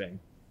Bellport Bay.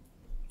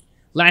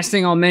 Last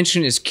thing I'll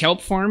mention is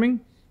kelp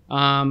farming.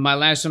 My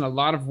lab's done a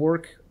lot of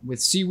work with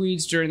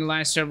seaweeds during the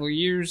last several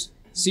years.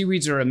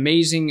 Seaweeds are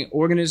amazing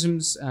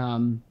organisms.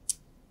 I'll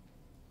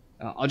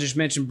just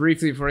mention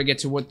briefly before I get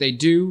to what they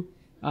do.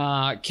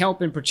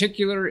 Kelp in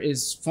particular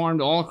is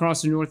farmed all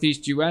across the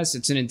Northeast U.S.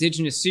 It's an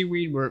indigenous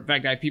seaweed where, in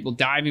fact, I have people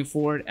diving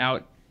for it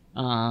out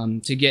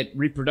to get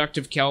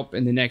reproductive kelp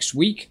in the next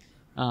week.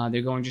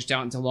 They're going just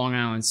out into Long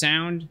Island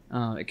Sound.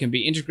 It can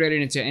be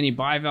integrated into any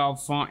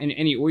bivalve farm, in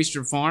any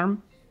oyster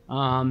farm,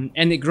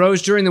 and it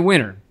grows during the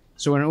winter.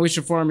 So when an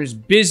oyster farm is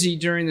busy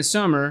during the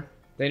summer,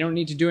 they don't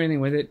need to do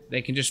anything with it.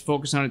 They can just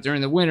focus on it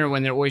during the winter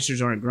when their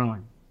oysters aren't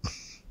growing.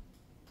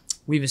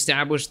 We've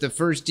established the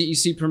first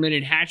DEC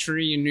permitted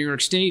hatchery in New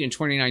York State in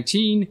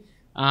 2019,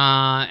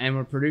 and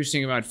we're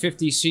producing about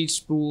 50 seed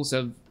spools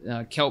of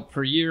kelp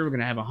per year. We're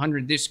going to have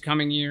 100 this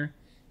coming year.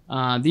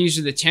 These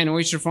are the 10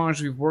 oyster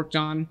farms we've worked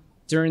on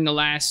during the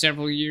last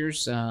several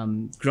years,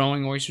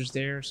 growing oysters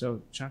there. So,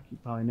 Chuck, you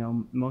probably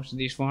know most of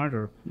these farms,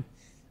 or of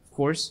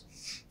course.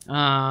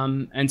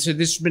 And so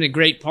this has been a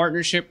great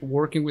partnership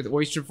working with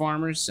oyster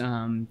farmers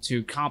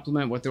to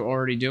complement what they're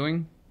already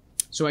doing.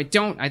 So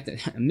I'm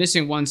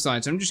missing one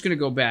slide, so I'm just going to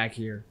go back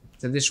here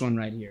to this one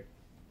right here.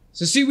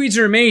 So seaweeds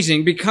are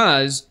amazing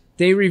because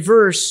they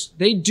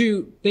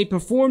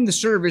perform the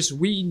service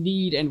we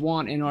need and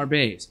want in our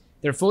bays.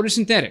 They're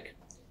photosynthetic.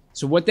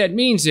 So what that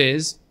means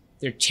is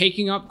they're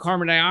taking up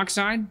carbon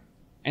dioxide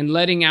and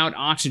letting out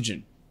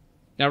oxygen.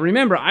 Now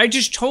remember, I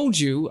just told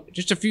you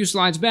just a few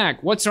slides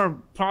back, what's our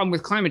problem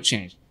with climate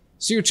change?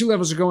 CO2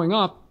 levels are going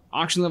up,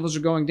 oxygen levels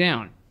are going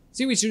down.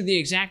 Seaweeds do the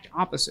exact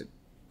opposite.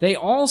 They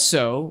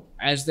also,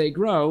 as they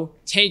grow,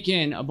 take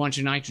in a bunch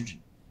of nitrogen,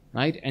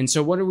 right? And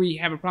so what do we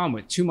have a problem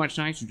with? Too much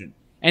nitrogen.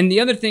 And the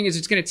other thing is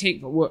it's going to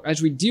take,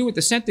 as we deal with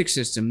the septic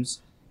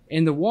systems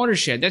in the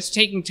watershed, that's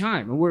taking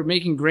time. And we're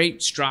making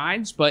great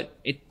strides, but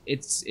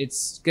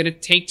it's going to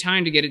take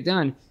time to get it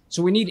done.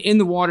 So we need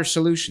in-the-water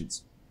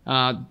solutions.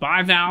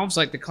 Bivalves,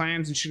 like the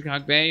clams in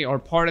Shinnecock Bay, are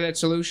part of that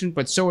solution,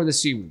 but so are the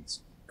seaweeds,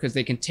 because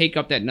they can take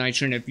up that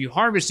nitrogen. If you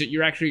harvest it,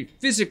 you're actually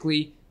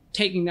physically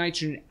taking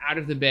nitrogen out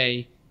of the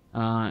bay.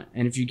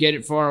 And if you get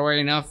it far away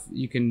enough,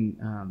 you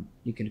can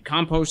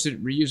compost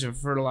it, reuse it for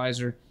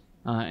fertilizer,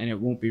 and it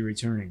won't be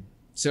returning.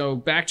 So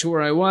back to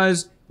where I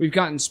was, we've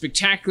gotten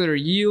spectacular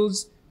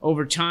yields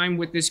over time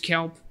with this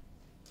kelp.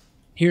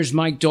 Here's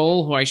Mike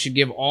Dole, who I should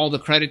give all the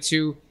credit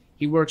to.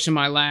 He works in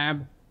my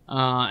lab,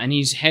 and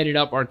he's headed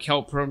up our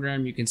kelp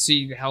program. You can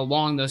see how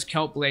long those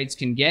kelp blades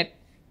can get,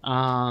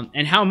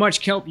 and how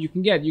much kelp you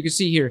can get. You can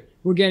see here,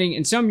 we're getting,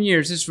 in some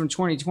years, this is from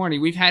 2020,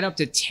 we've had up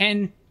to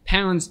 10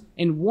 pounds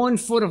in 1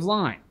 foot of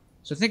line.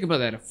 So think about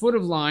that, a foot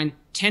of line,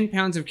 10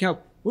 pounds of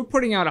kelp. We're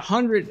putting out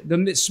 100,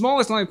 the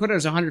smallest line we put out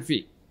is 100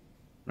 feet,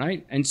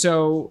 right? And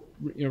so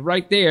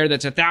right there,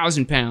 that's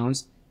 1,000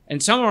 pounds.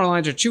 And some of our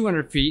lines are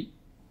 200 feet,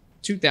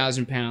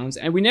 2,000 pounds,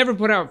 and we never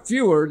put out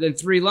fewer than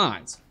 3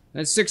 lines.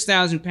 That's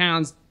 6,000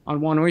 pounds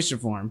on one oyster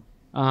farm.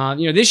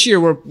 This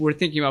year we're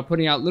thinking about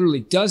putting out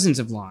literally dozens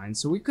of lines.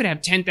 So we could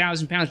have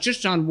 10,000 pounds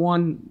just on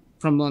one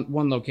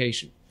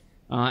location.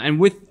 And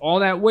with all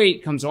that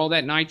weight comes all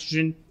that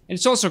nitrogen, and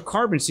it's also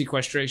carbon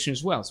sequestration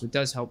as well. So it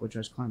does help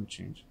address climate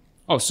change.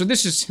 Oh, so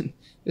this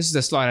is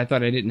the slide I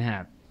thought I didn't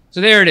have.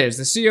 So there it is.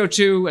 The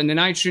CO2 and the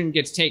nitrogen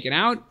gets taken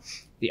out.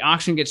 The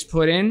oxygen gets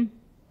put in.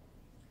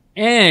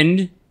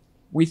 And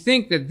we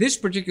think that this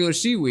particular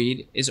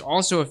seaweed is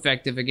also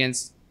effective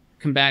against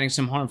combating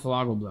some harmful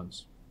algal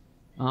blooms.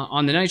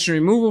 On the nitrogen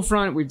removal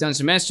front, we've done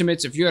some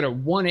estimates. If you had a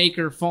 1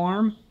 acre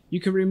farm, you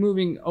could be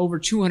removing over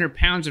 200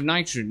 pounds of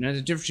nitrogen. There's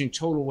a difference between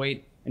total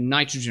weight and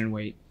nitrogen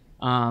weight.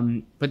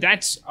 But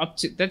that's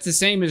the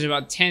same as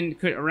about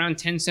around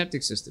 10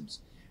 septic systems.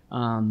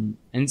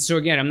 And so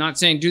again, I'm not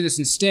saying do this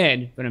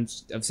instead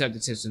of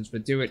septic systems,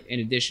 but do it in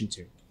addition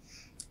to.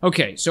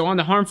 Okay, so on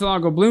the harmful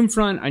algal bloom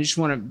front, I just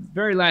want to,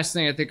 very last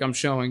thing I think I'm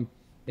showing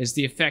is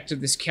the effect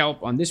of this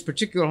kelp on this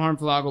particular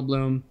harmful algal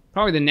bloom.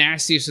 Probably the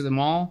nastiest of them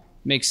all.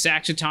 Makes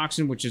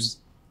saxitoxin, which is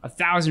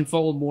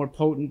 1,000-fold more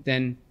potent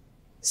than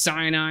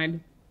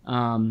cyanide.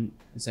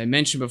 As I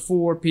mentioned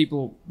before,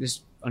 this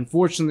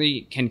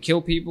unfortunately can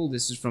kill people.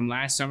 This is from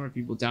last summer,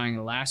 people dying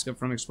in Alaska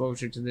from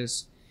exposure to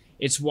this.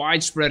 It's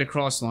widespread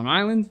across Long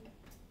Island.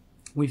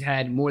 We've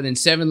had more than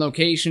 7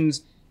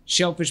 locations,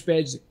 shellfish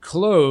beds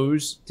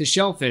close to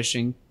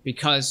shellfishing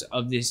because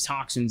of these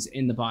toxins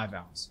in the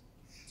bivalves.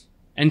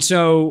 And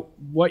so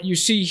what you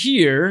see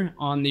here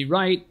on the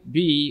right,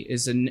 B,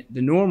 is the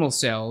normal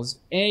cells.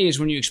 A is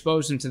when you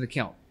expose them to the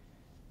kelp.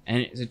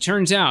 And as it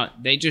turns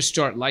out, they just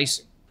start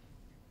lysing.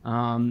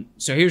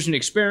 So here's an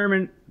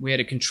experiment. We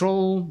had a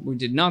control. We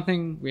did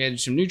nothing. We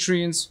added some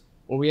nutrients,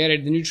 or we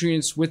added the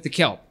nutrients with the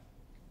kelp.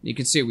 You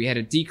can see we had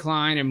a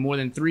decline in more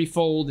than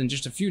 3-fold in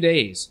just a few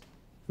days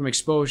from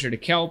exposure to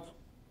kelp.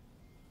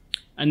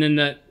 And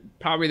then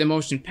probably the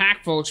most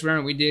impactful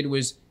experiment we did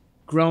was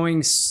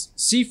growing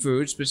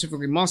seafood,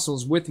 specifically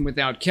mussels, with and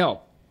without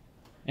kelp,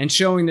 and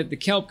showing that the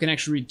kelp can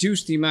actually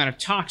reduce the amount of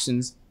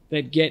toxins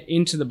that get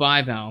into the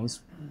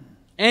bivalves,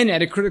 and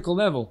at a critical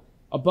level,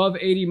 above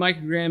 80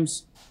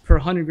 micrograms per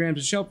 100 grams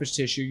of shellfish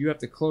tissue, you have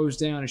to close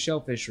down a shell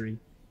fishery.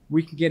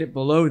 We can get it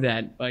below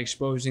that by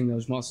exposing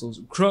those mussels,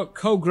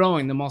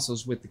 co-growing the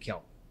mussels with the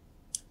kelp.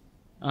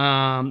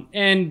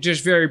 And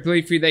just very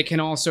briefly, they can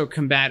also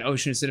combat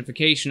ocean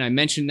acidification. I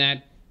mentioned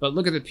that, but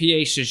look at the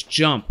pH just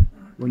jump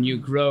when you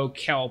grow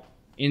kelp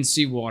in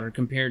seawater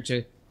compared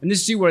to, and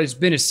this seawater has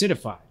been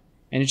acidified,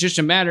 and it's just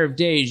a matter of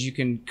days you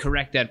can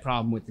correct that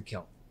problem with the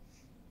kelp.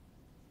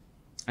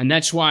 And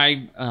that's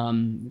why,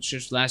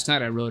 just last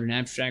night I wrote an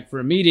abstract for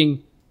a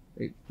meeting.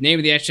 The name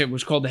of the abstract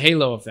was called the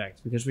halo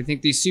effect, because we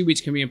think these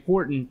seaweeds can be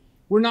important.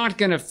 We're not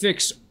going to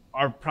fix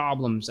our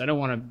problems. I don't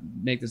want to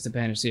make this the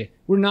panacea.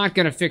 We're not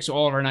going to fix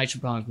all of our nitrogen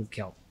problems with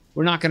kelp.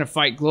 We're not going to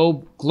fight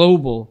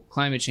global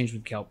climate change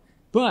with kelp.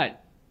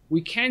 But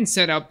we can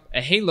set up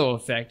a halo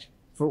effect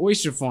for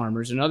oyster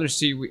farmers and other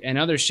seaweed and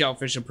other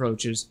shellfish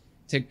approaches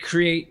to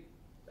create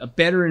a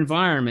better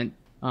environment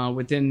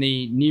within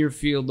the near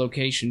field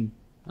location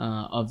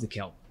of the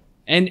kelp.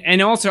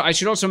 And also, I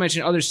should also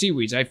mention other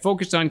seaweeds. I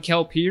focused on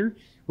kelp here,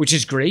 which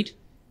is great,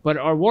 but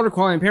our water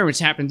quality impairments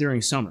happen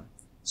during summer.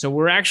 So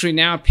we're actually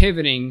now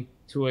pivoting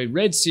to a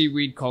red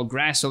seaweed called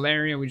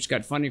Gracilaria. We just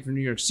got funding from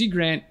New York Sea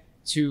Grant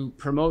to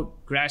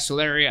promote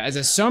Gracilaria as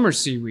a summer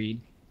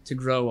seaweed to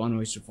grow on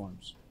oyster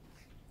farms.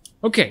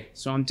 Okay,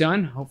 so I'm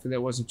done. Hopefully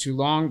that wasn't too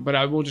long, but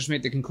I will just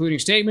make the concluding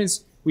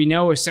statements. We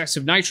know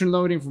excessive nitrogen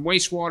loading from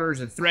wastewater is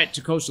a threat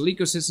to coastal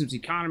ecosystems,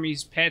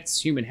 economies,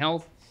 pets, human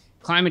health.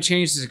 Climate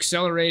change is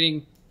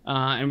accelerating,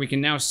 and we can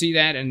now see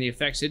that and the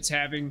effects it's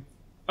having.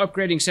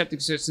 Upgrading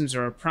septic systems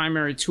are a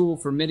primary tool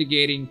for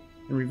mitigating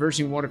and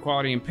reversing water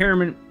quality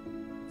impairment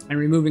and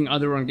removing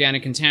other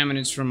organic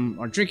contaminants from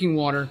our drinking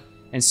water.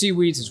 And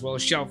seaweeds, as well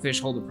as shellfish,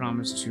 hold the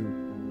promise to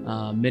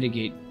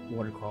mitigate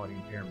water quality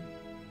impairment.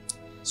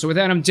 So with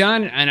that, I'm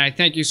done, and I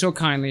thank you so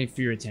kindly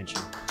for your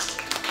attention.